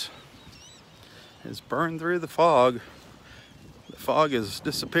out. It's burned through the fog. The fog is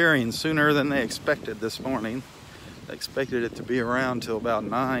disappearing sooner than they expected this morning. They expected it to be around till about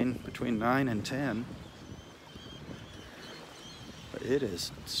 9, between 9 and 10. But it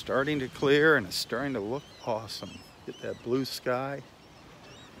is starting to clear and it's starting to look awesome. Get that blue sky.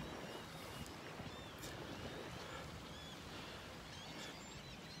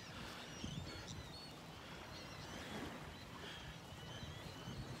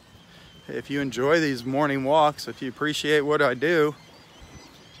 If you enjoy these morning walks, if you appreciate what I do,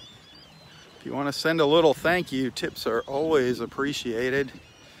 if you want to send a little thank you, tips are always appreciated.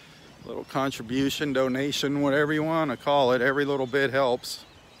 A little contribution, donation, whatever you want to call it, every little bit helps.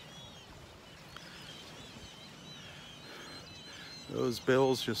 Those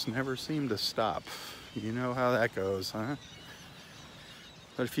bills just never seem to stop. You know how that goes, huh?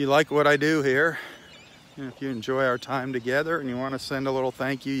 But if you like what I do here, and if you enjoy our time together and you want to send a little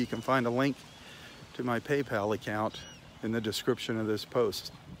thank you, you can find a link to my PayPal account in the description of this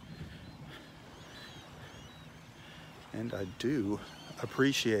post. And I do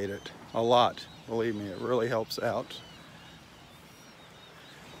appreciate it a lot. Believe me, it really helps out.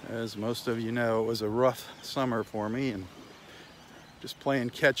 As most of you know, it was a rough summer for me and just playing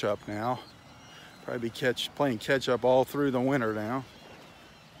catch up now. Probably playing catch up all through the winter now.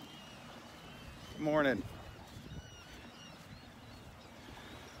 Morning.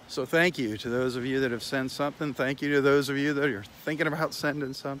 So thank you to those of you that have sent something. Thank you to those of you that are thinking about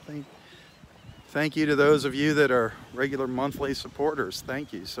sending something. Thank you to those of you that are regular monthly supporters.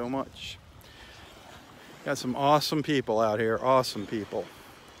 Thank you so much. Got some awesome people out here. Awesome people.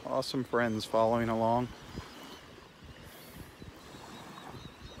 Awesome friends following along.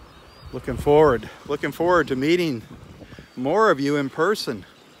 Looking forward to meeting more of you in person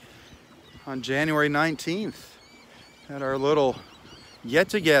on January 19th at our little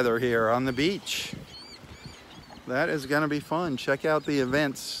get-together here on the beach. That is going to be fun. Check out the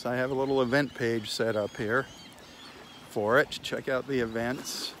events. I have a little event page set up here for it. Check out the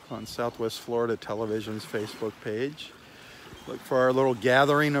events on Southwest Florida Television's Facebook page. Look for our little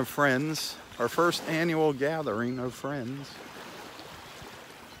gathering of friends, our first annual gathering of friends.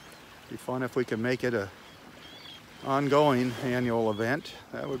 Be fun if we can make it a ongoing annual event.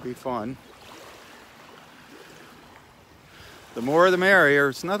 That would be fun. The more the merrier.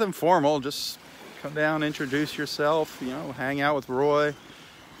 It's nothing formal. Just come down, introduce yourself, hang out with Roy. I'm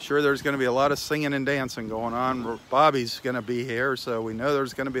sure there's going to be a lot of singing and dancing going on. Bobby's going to be here, so we know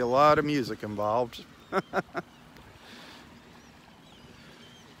there's going to be a lot of music involved.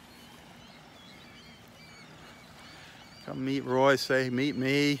 Come meet Roy, say meet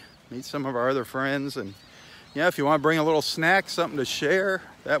me, meet some of our other friends. And yeah, if you want to bring a little snack, something to share,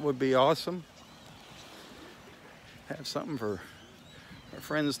 that would be awesome. Have something for our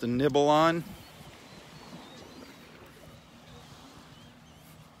friends to nibble on.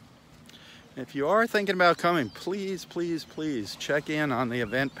 If you are thinking about coming, please, please, please check in on the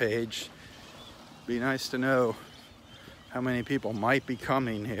event page. Be nice to know how many people might be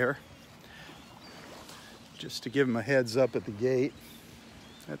coming here. Just to give them a heads up at the gate,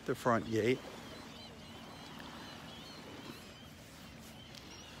 at the front gate.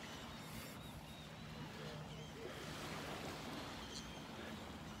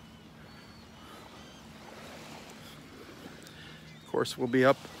 Of course, we'll be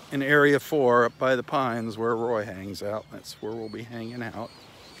up in Area 4, up by the pines where Roy hangs out. That's where we'll be hanging out.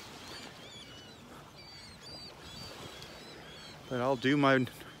 But I'll do my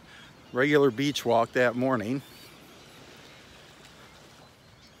regular beach walk that morning.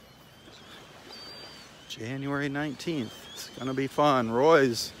 January 19th. It's gonna be fun.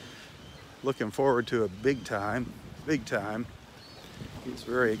 Roy's looking forward to it big time, big time. He's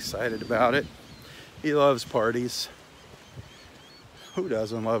very excited about it. He loves parties. Who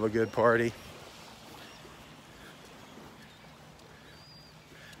doesn't love a good party?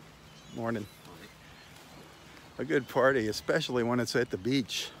 Morning. A good party, especially when it's at the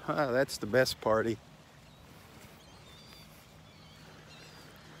beach. That's the best party.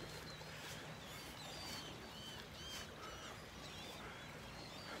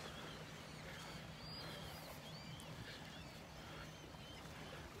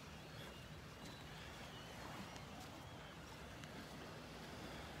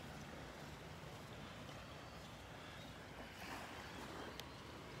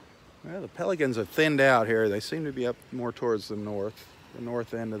 Well, the pelicans are thinned out here. They seem to be up more towards the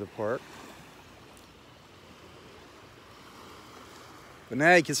north end of the park. But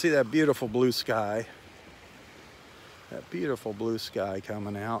now you can see that beautiful blue sky. That beautiful blue sky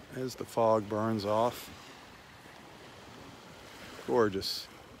coming out as the fog burns off. Gorgeous.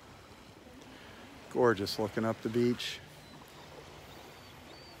 Gorgeous looking up the beach.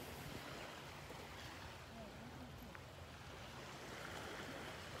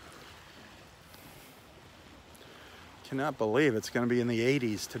 Cannot believe it's going to be in the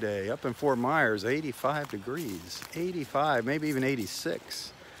 80s today. Up in Fort Myers, 85 degrees. 85, maybe even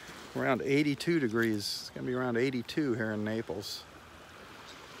 86. Around 82 degrees. It's going to be around 82 here in Naples.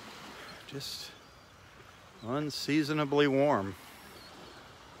 Just unseasonably warm.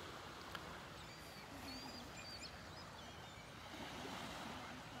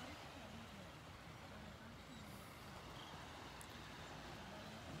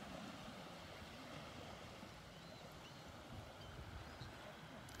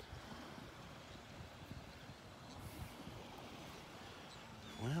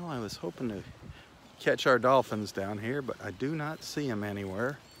 Well, I was hoping to catch our dolphins down here, but I do not see them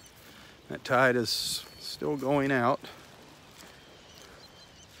anywhere. That tide is still going out.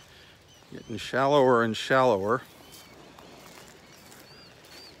 Getting shallower and shallower.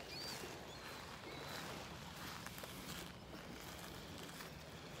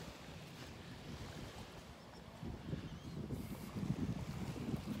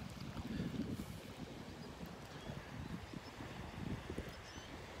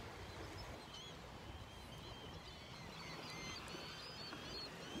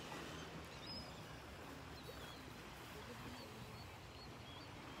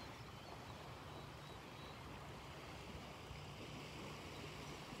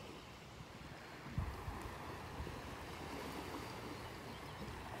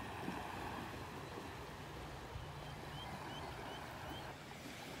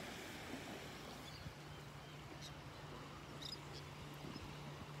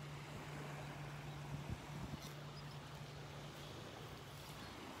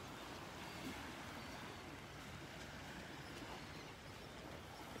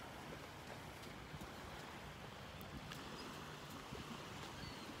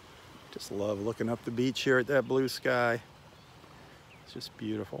 Just love looking up the beach here at that blue sky. It's just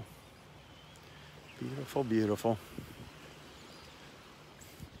beautiful. Beautiful, beautiful.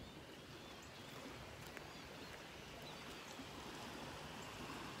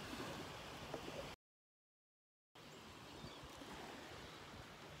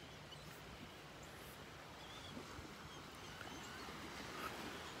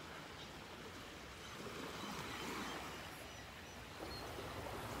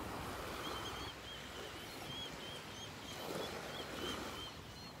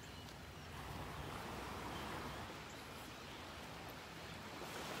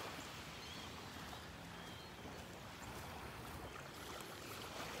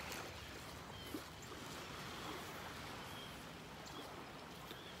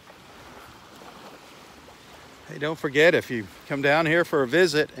 Hey, don't forget, if you come down here for a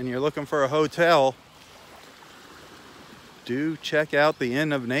visit and you're looking for a hotel, do check out the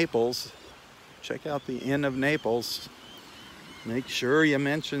Inn of Naples. Check out the Inn of Naples. Make sure you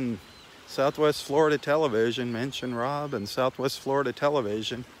mention Southwest Florida Television. Mention Robb and Southwest Florida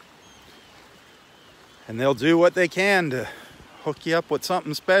Television. And they'll do what they can to hook you up with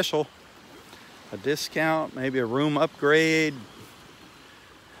something special. A discount, maybe a room upgrade.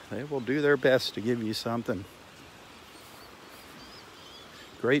 They will do their best to give you something.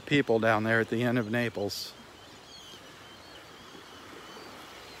 Great people down there at the Inn of Naples.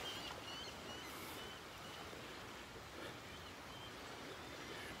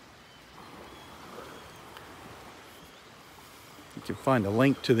 You can find a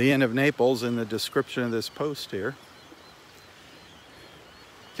link to the Inn of Naples in the description of this post here.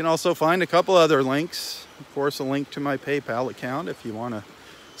 You can also find a couple other links. Of course, a link to my PayPal account if you want to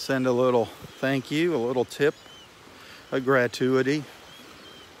send a little thank you, a little tip, a gratuity.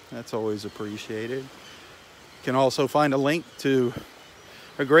 That's always appreciated. You can also find a link to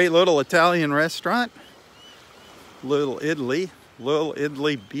a great little Italian restaurant, Little Italy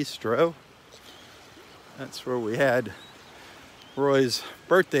Bistro. That's where we had Roy's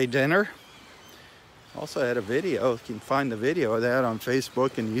birthday dinner. Also had a video. You can find the video of that on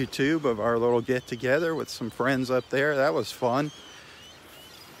Facebook and YouTube of our little get together with some friends up there. That was fun.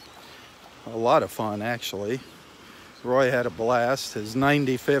 A lot of fun, actually. Roy had a blast. His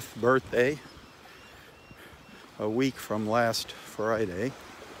 95th birthday, a week from last Friday.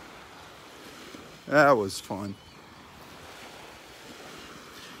 That was fun.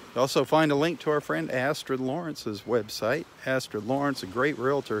 You also find a link to our friend Astrid Lawrence's website. Astrid Lawrence, a great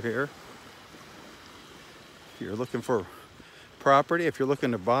realtor here. If you're looking for property, if you're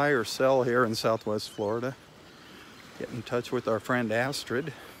looking to buy or sell here in Southwest Florida, get in touch with our friend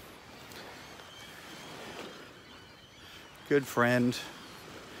Astrid. Good friend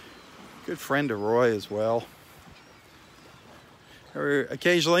to Roy as well.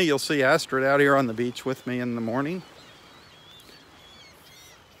 Occasionally you'll see Astrid out here on the beach with me in the morning.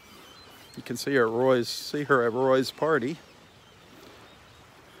 You can see her at Roy's party.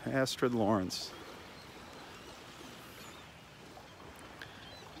 Astrid Lawrence.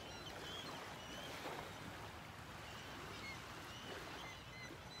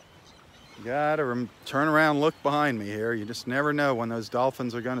 Gotta turn around, look behind me here. You just never know when those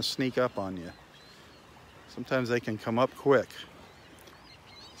dolphins are gonna sneak up on you. Sometimes they can come up quick.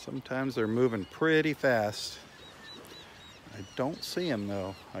 Sometimes they're moving pretty fast. I don't see him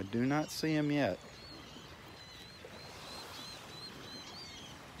though. I do not see him yet.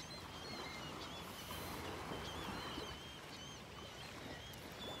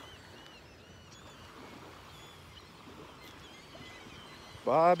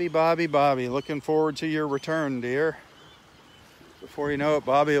 Bobby, looking forward to your return, dear. Before you know it,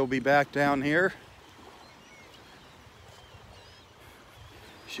 Bobby will be back down here.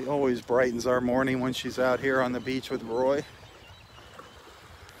 She always brightens our morning when she's out here on the beach with Roy.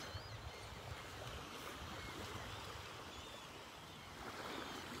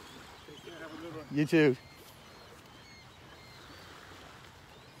 You too.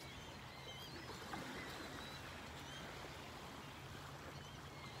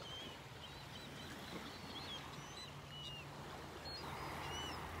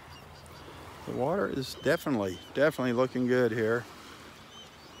 The water is definitely looking good here.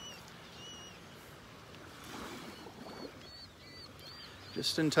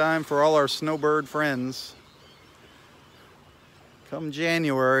 Just in time for all our snowbird friends. Come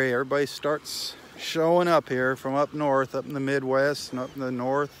January, everybody starts showing up here from up north, up in the Midwest, and up in the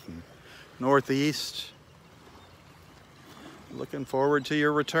north and northeast. Looking forward to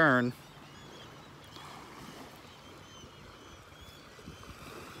your return.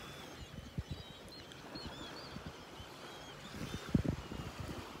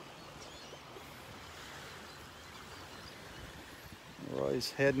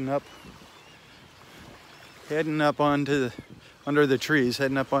 Roy's heading up under the trees.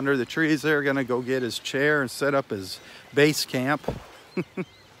 They're gonna go get his chair and set up his base camp. I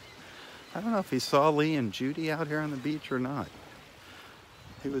don't know if he saw Lee and Judy out here on the beach or not.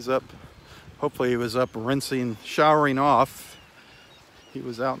 He was up, hopefully he was up showering off. He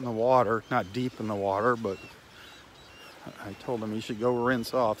was out in the water, not deep in the water, but I told him he should go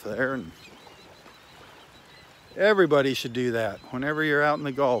rinse off there, and everybody should do that whenever you're out in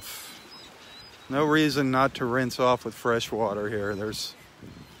the Gulf. No reason not to rinse off with fresh water here. There's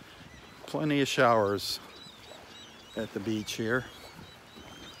plenty of showers at the beach here.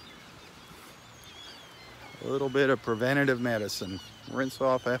 A little bit of preventative medicine. Rinse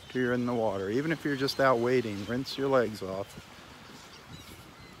off after you're in the water. Even if you're just out wading, rinse your legs off.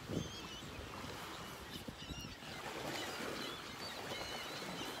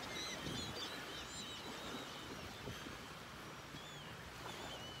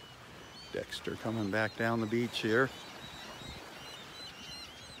 Dexter coming back down the beach here.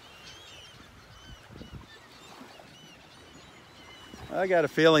 I got a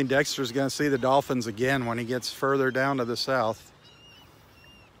feeling Dexter's going to see the dolphins again when he gets further down to the south.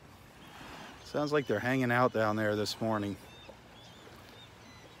 Sounds like they're hanging out down there this morning.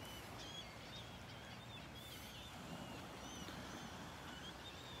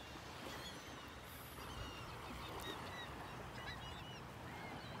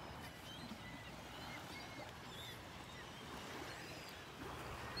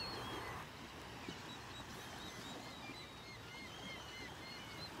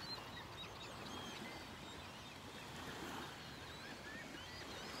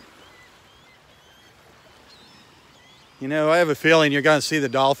 You know, I have a feeling you're going to see the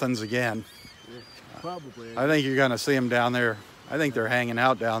dolphins again. Yeah, probably. I think you're going to see them down there. I think they're hanging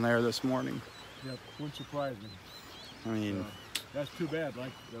out down there this morning. Yeah, wouldn't surprise me. I mean, That's too bad.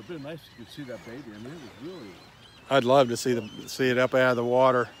 Like, it'd been nice if you could see that baby. I mean, it was really. I'd love to see it up out of the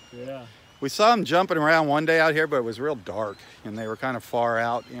water. Yeah. We saw them jumping around one day out here, but it was real dark, and they were kind of far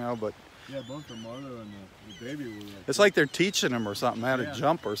out, you know. But Yeah, both the mother and the baby were. it's like they're teaching them or something how to Yeah.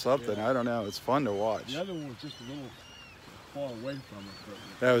 jump or something. Yeah. I don't know. It's fun to watch. The other one was just a little far away from it. But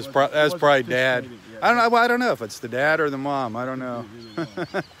That was it probably Dad. participating, yeah. I don't know. Well, I don't know if it's the dad or the mom. I don't know. Really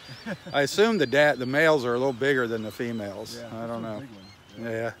was. I assume the males are a little bigger than the females. Yeah, I don't that's a know. big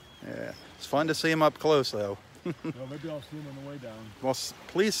one. Yeah. It's fun to see them up close, though. Well, maybe I'll see him on the way down. Well,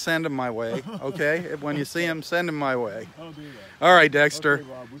 please send them my way, okay? When you see them, send them my way. I'll do that. All right, Dexter. Okay,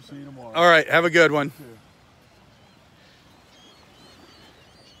 Rob, we'll see you tomorrow. All right, have a good one. Sure.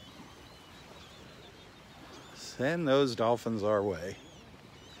 Send those dolphins our way.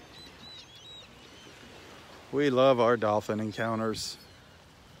 We love our dolphin encounters.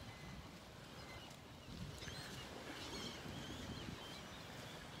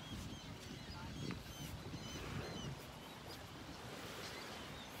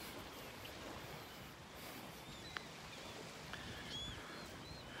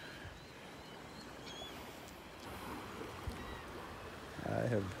 I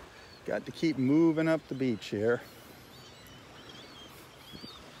have got to keep moving up the beach here.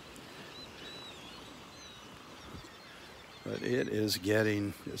 But it is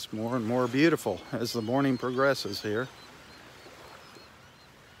getting just more and more beautiful as the morning progresses here.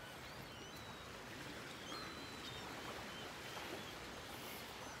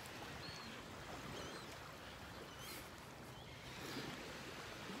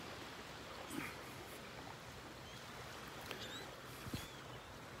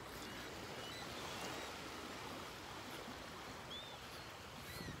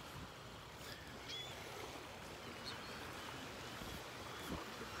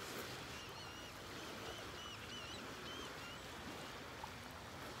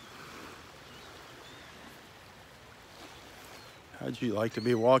 How'd you like to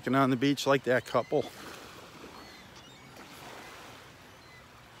be walking on the beach like that couple?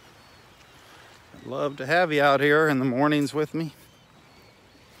 I'd love to have you out here in the mornings with me.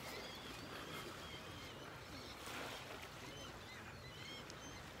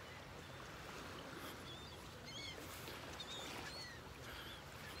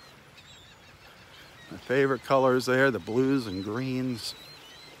 My favorite colors there, the blues and greens.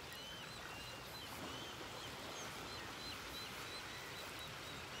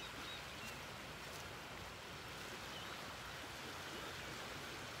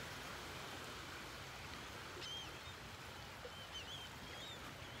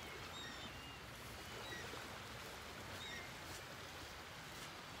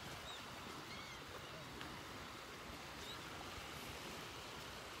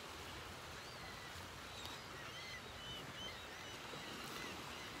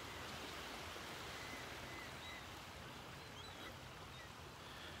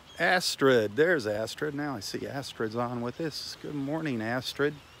 Astrid, there's Astrid. Now I see Astrid's on with us. Good morning,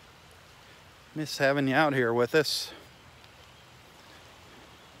 Astrid. Miss having you out here with us.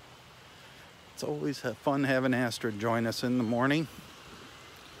 It's always fun having Astrid join us in the morning.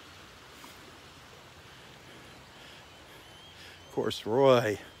 Of course,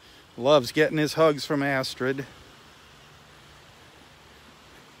 Roy loves getting his hugs from Astrid.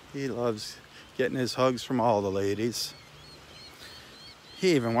 He loves getting his hugs from all the ladies.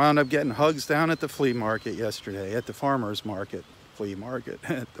 He even wound up getting hugs down at the flea market yesterday, at the farmer's market. Flea market,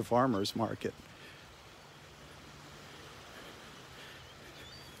 at the farmer's market.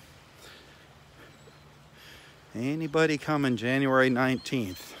 Anybody coming January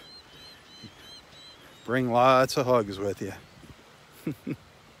 19th, bring lots of hugs with you.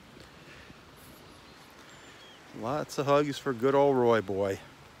 Lots of hugs for good old Roy boy.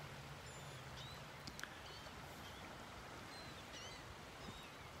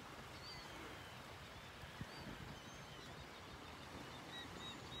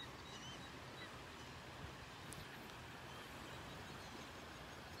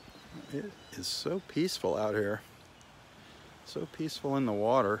 It is so peaceful out here. So peaceful in the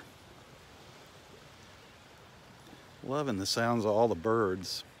water. Loving the sounds of all the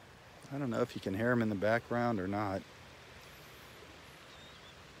birds. I don't know if you can hear them in the background or not.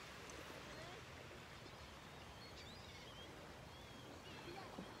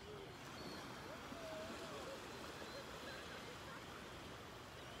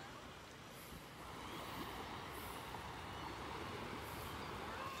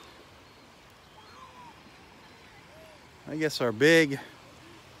 I guess our big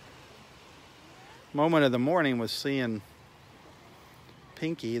moment of the morning was seeing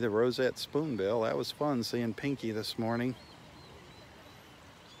Pinky, the rosette spoonbill. That was fun seeing Pinky this morning.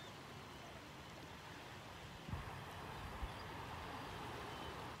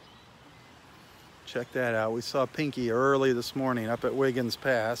 Check that out. We saw Pinky early this morning up at Wiggins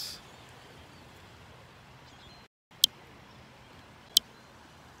Pass.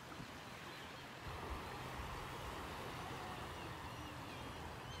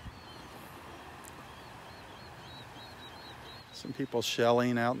 Some people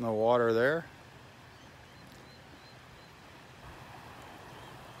shelling out in the water there.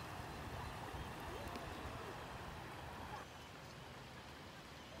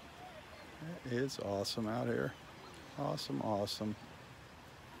 It is awesome out here. Awesome, awesome.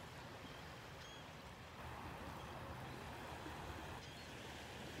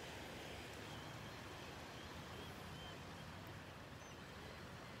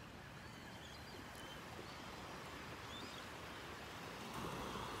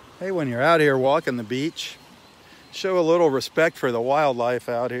 Hey, when you're out here walking the beach, show a little respect for the wildlife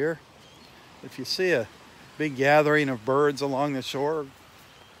out here. If you see a big gathering of birds along the shore,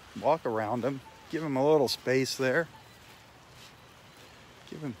 walk around them. Give them a little space there.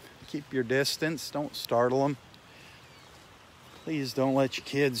 Keep your distance. Don't startle them. Please don't let your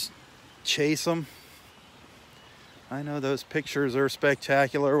kids chase them. I know those pictures are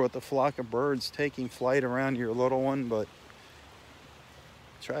spectacular with the flock of birds taking flight around your little one, but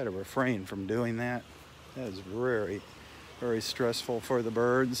try to refrain from doing that. That is very, very stressful for the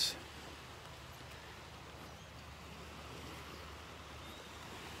birds.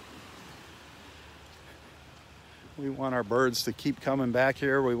 We want our birds to keep coming back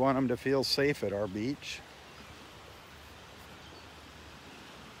here. We want them to feel safe at our beach.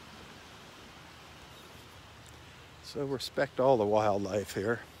 So respect all the wildlife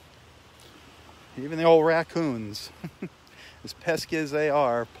here. Even the old raccoons. As pesky as they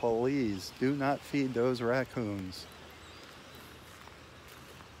are, please do not feed those raccoons.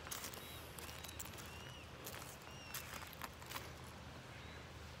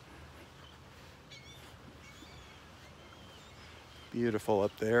 Beautiful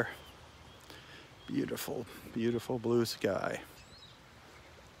up there. Beautiful, beautiful blue sky.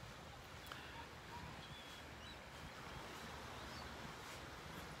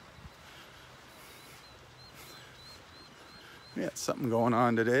 We got something going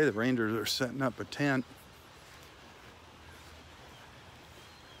on today. The Rangers are setting up a tent.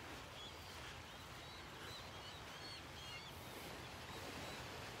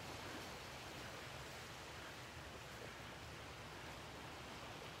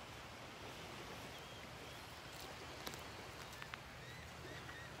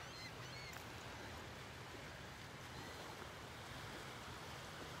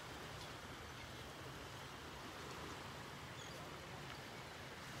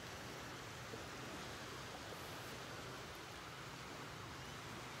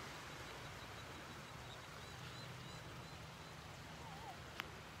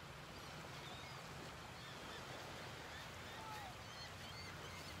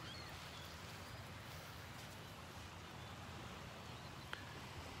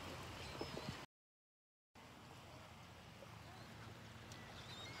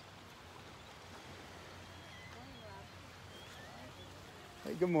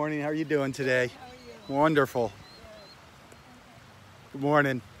 Hey, good morning. How are you doing today? How are you? Wonderful. Good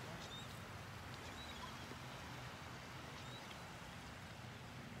morning.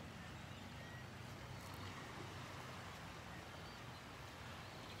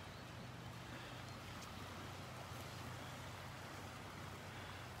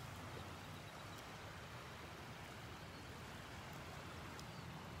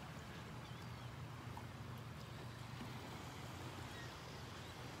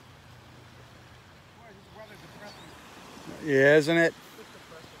 Yeah, isn't it?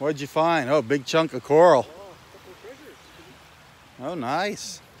 What'd you find? Oh, big chunk of coral. Oh, a couple of treasures. Oh,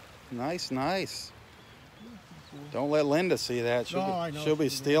 nice. Nice. Don't let Linda see that. I know. She'll be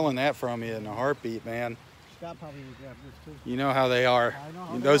stealing that from you in a heartbeat, man. Scott probably would grab this too. You know how they are. I know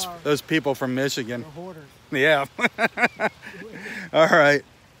how they are. Those people from Michigan. They're hoarders. Yeah. All right.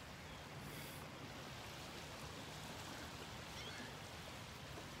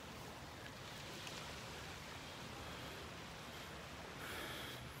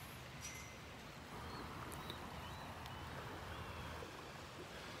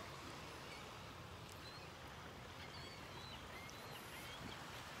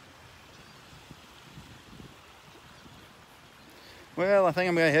 Well, I think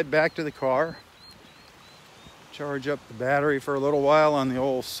I'm going to head back to the car, charge up the battery for a little while on the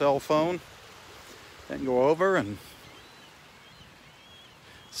old cell phone, then go over and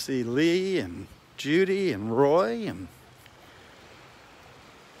see Lee and Judy and Roy and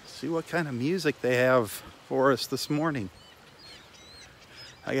see what kind of music they have for us this morning.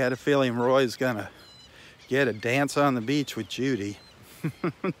 I got a feeling Roy's going to get a dance on the beach with Judy.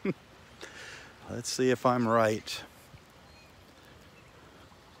 Let's see if I'm right.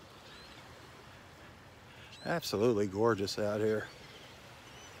 Absolutely gorgeous out here.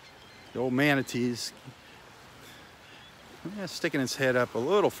 The old manatee's sticking its head up a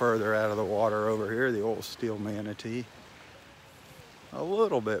little further out of the water over here, the old steel manatee. A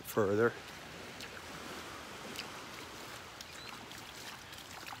little bit further.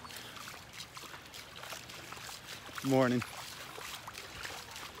 Morning.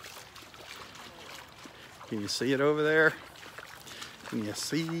 Can you see it over there? Can you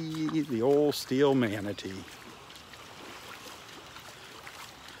see the old steel manatee?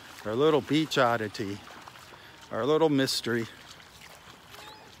 Our little beach oddity, our little mystery.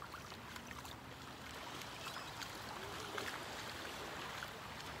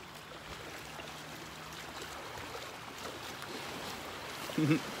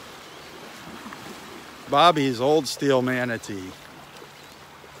 Bobby's old steel manatee.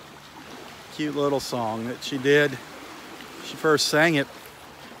 Cute little song that she did. She first sang it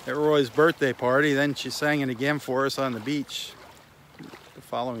at Roy's birthday party, then she sang it again for us on the beach the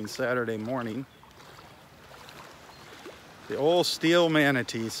following Saturday morning. The old steel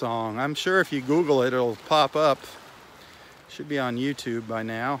manatee song. I'm sure if you Google it, it'll pop up. Should be on YouTube by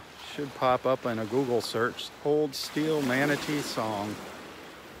now. Should pop up in a Google search. Old steel manatee song.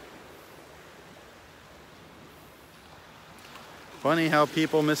 Funny how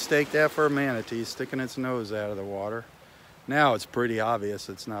people mistake that for a manatee sticking its nose out of the water. Now it's pretty obvious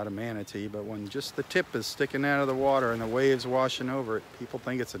it's not a manatee, but when just the tip is sticking out of the water and the waves washing over it, people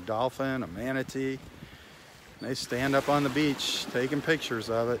think it's a dolphin, a manatee. And they stand up on the beach taking pictures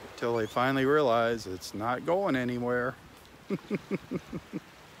of it till they finally realize it's not going anywhere.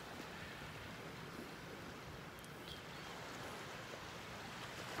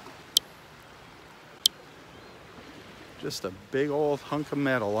 Just a big old hunk of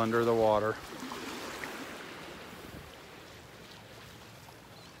metal under the water.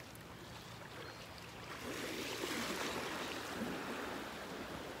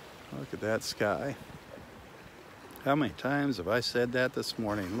 Look at that sky. How many times have I said that this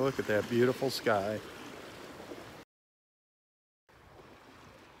morning? Look at that beautiful sky.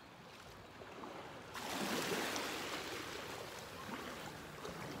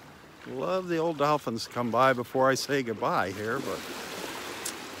 Love the old dolphins come by before I say goodbye here, but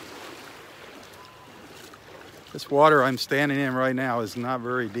this water I'm standing in right now is not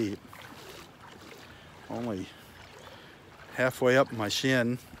very deep. Only halfway up my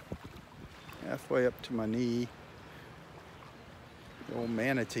shin, halfway up to my knee. The old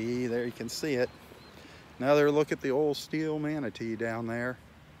manatee, there you can see it. Another look at the old steel manatee down there.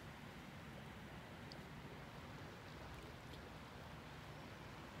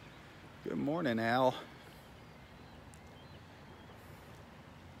 Good morning, Al.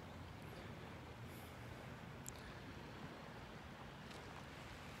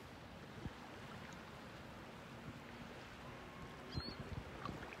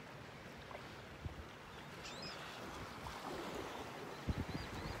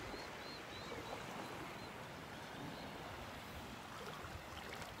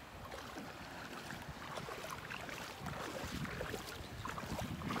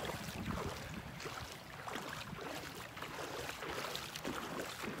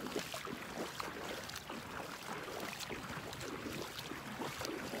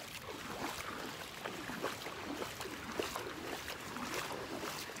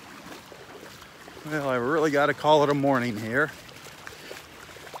 Well, I really got to call it a morning here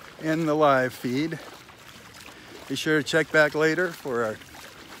in the live feed. Be sure to check back later for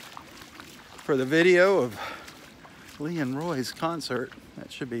the video of Lee and Roy's concert.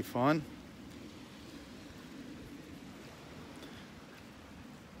 That should be fun.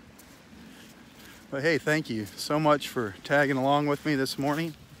 But hey, thank you so much for tagging along with me this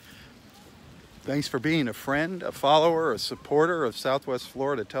morning. Thanks for being a friend, a follower, a supporter of Southwest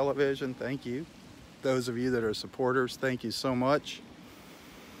Florida Television. Thank you. Those of you that are supporters, thank you so much.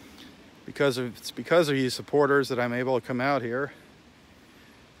 It's because of you supporters that I'm able to come out here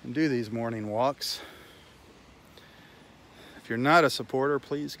and do these morning walks. If you're not a supporter,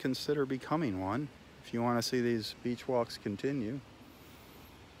 please consider becoming one if you want to see these beach walks continue.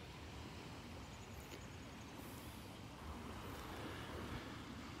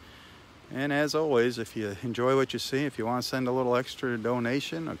 And as always, if you enjoy what you see, if you want to send a little extra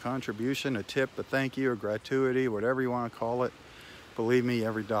donation, a contribution, a tip, a thank you, a gratuity, whatever you want to call it, believe me,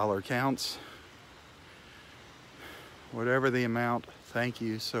 every dollar counts. Whatever the amount, thank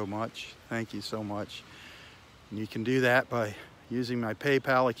you so much. Thank you so much. And you can do that by using my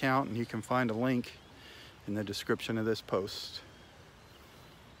PayPal account, and you can find a link in the description of this post.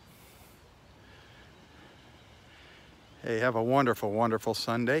 Hey, have a wonderful, wonderful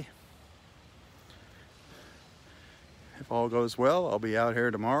Sunday. If all goes well, I'll be out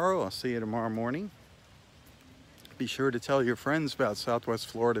here tomorrow. I'll see you tomorrow morning. Be sure to tell your friends about Southwest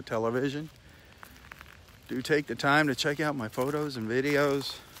Florida Television. Do take the time to check out my photos and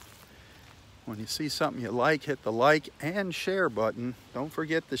videos. When you see something you like, hit the like and share button. Don't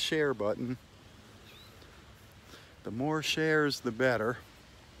forget the share button. The more shares, the better.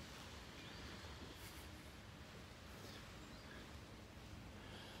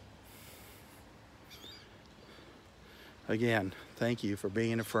 Again, thank you for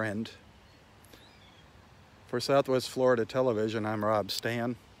being a friend. For Southwest Florida Television, I'm Robb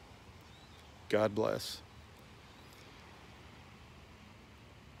Stan. God bless.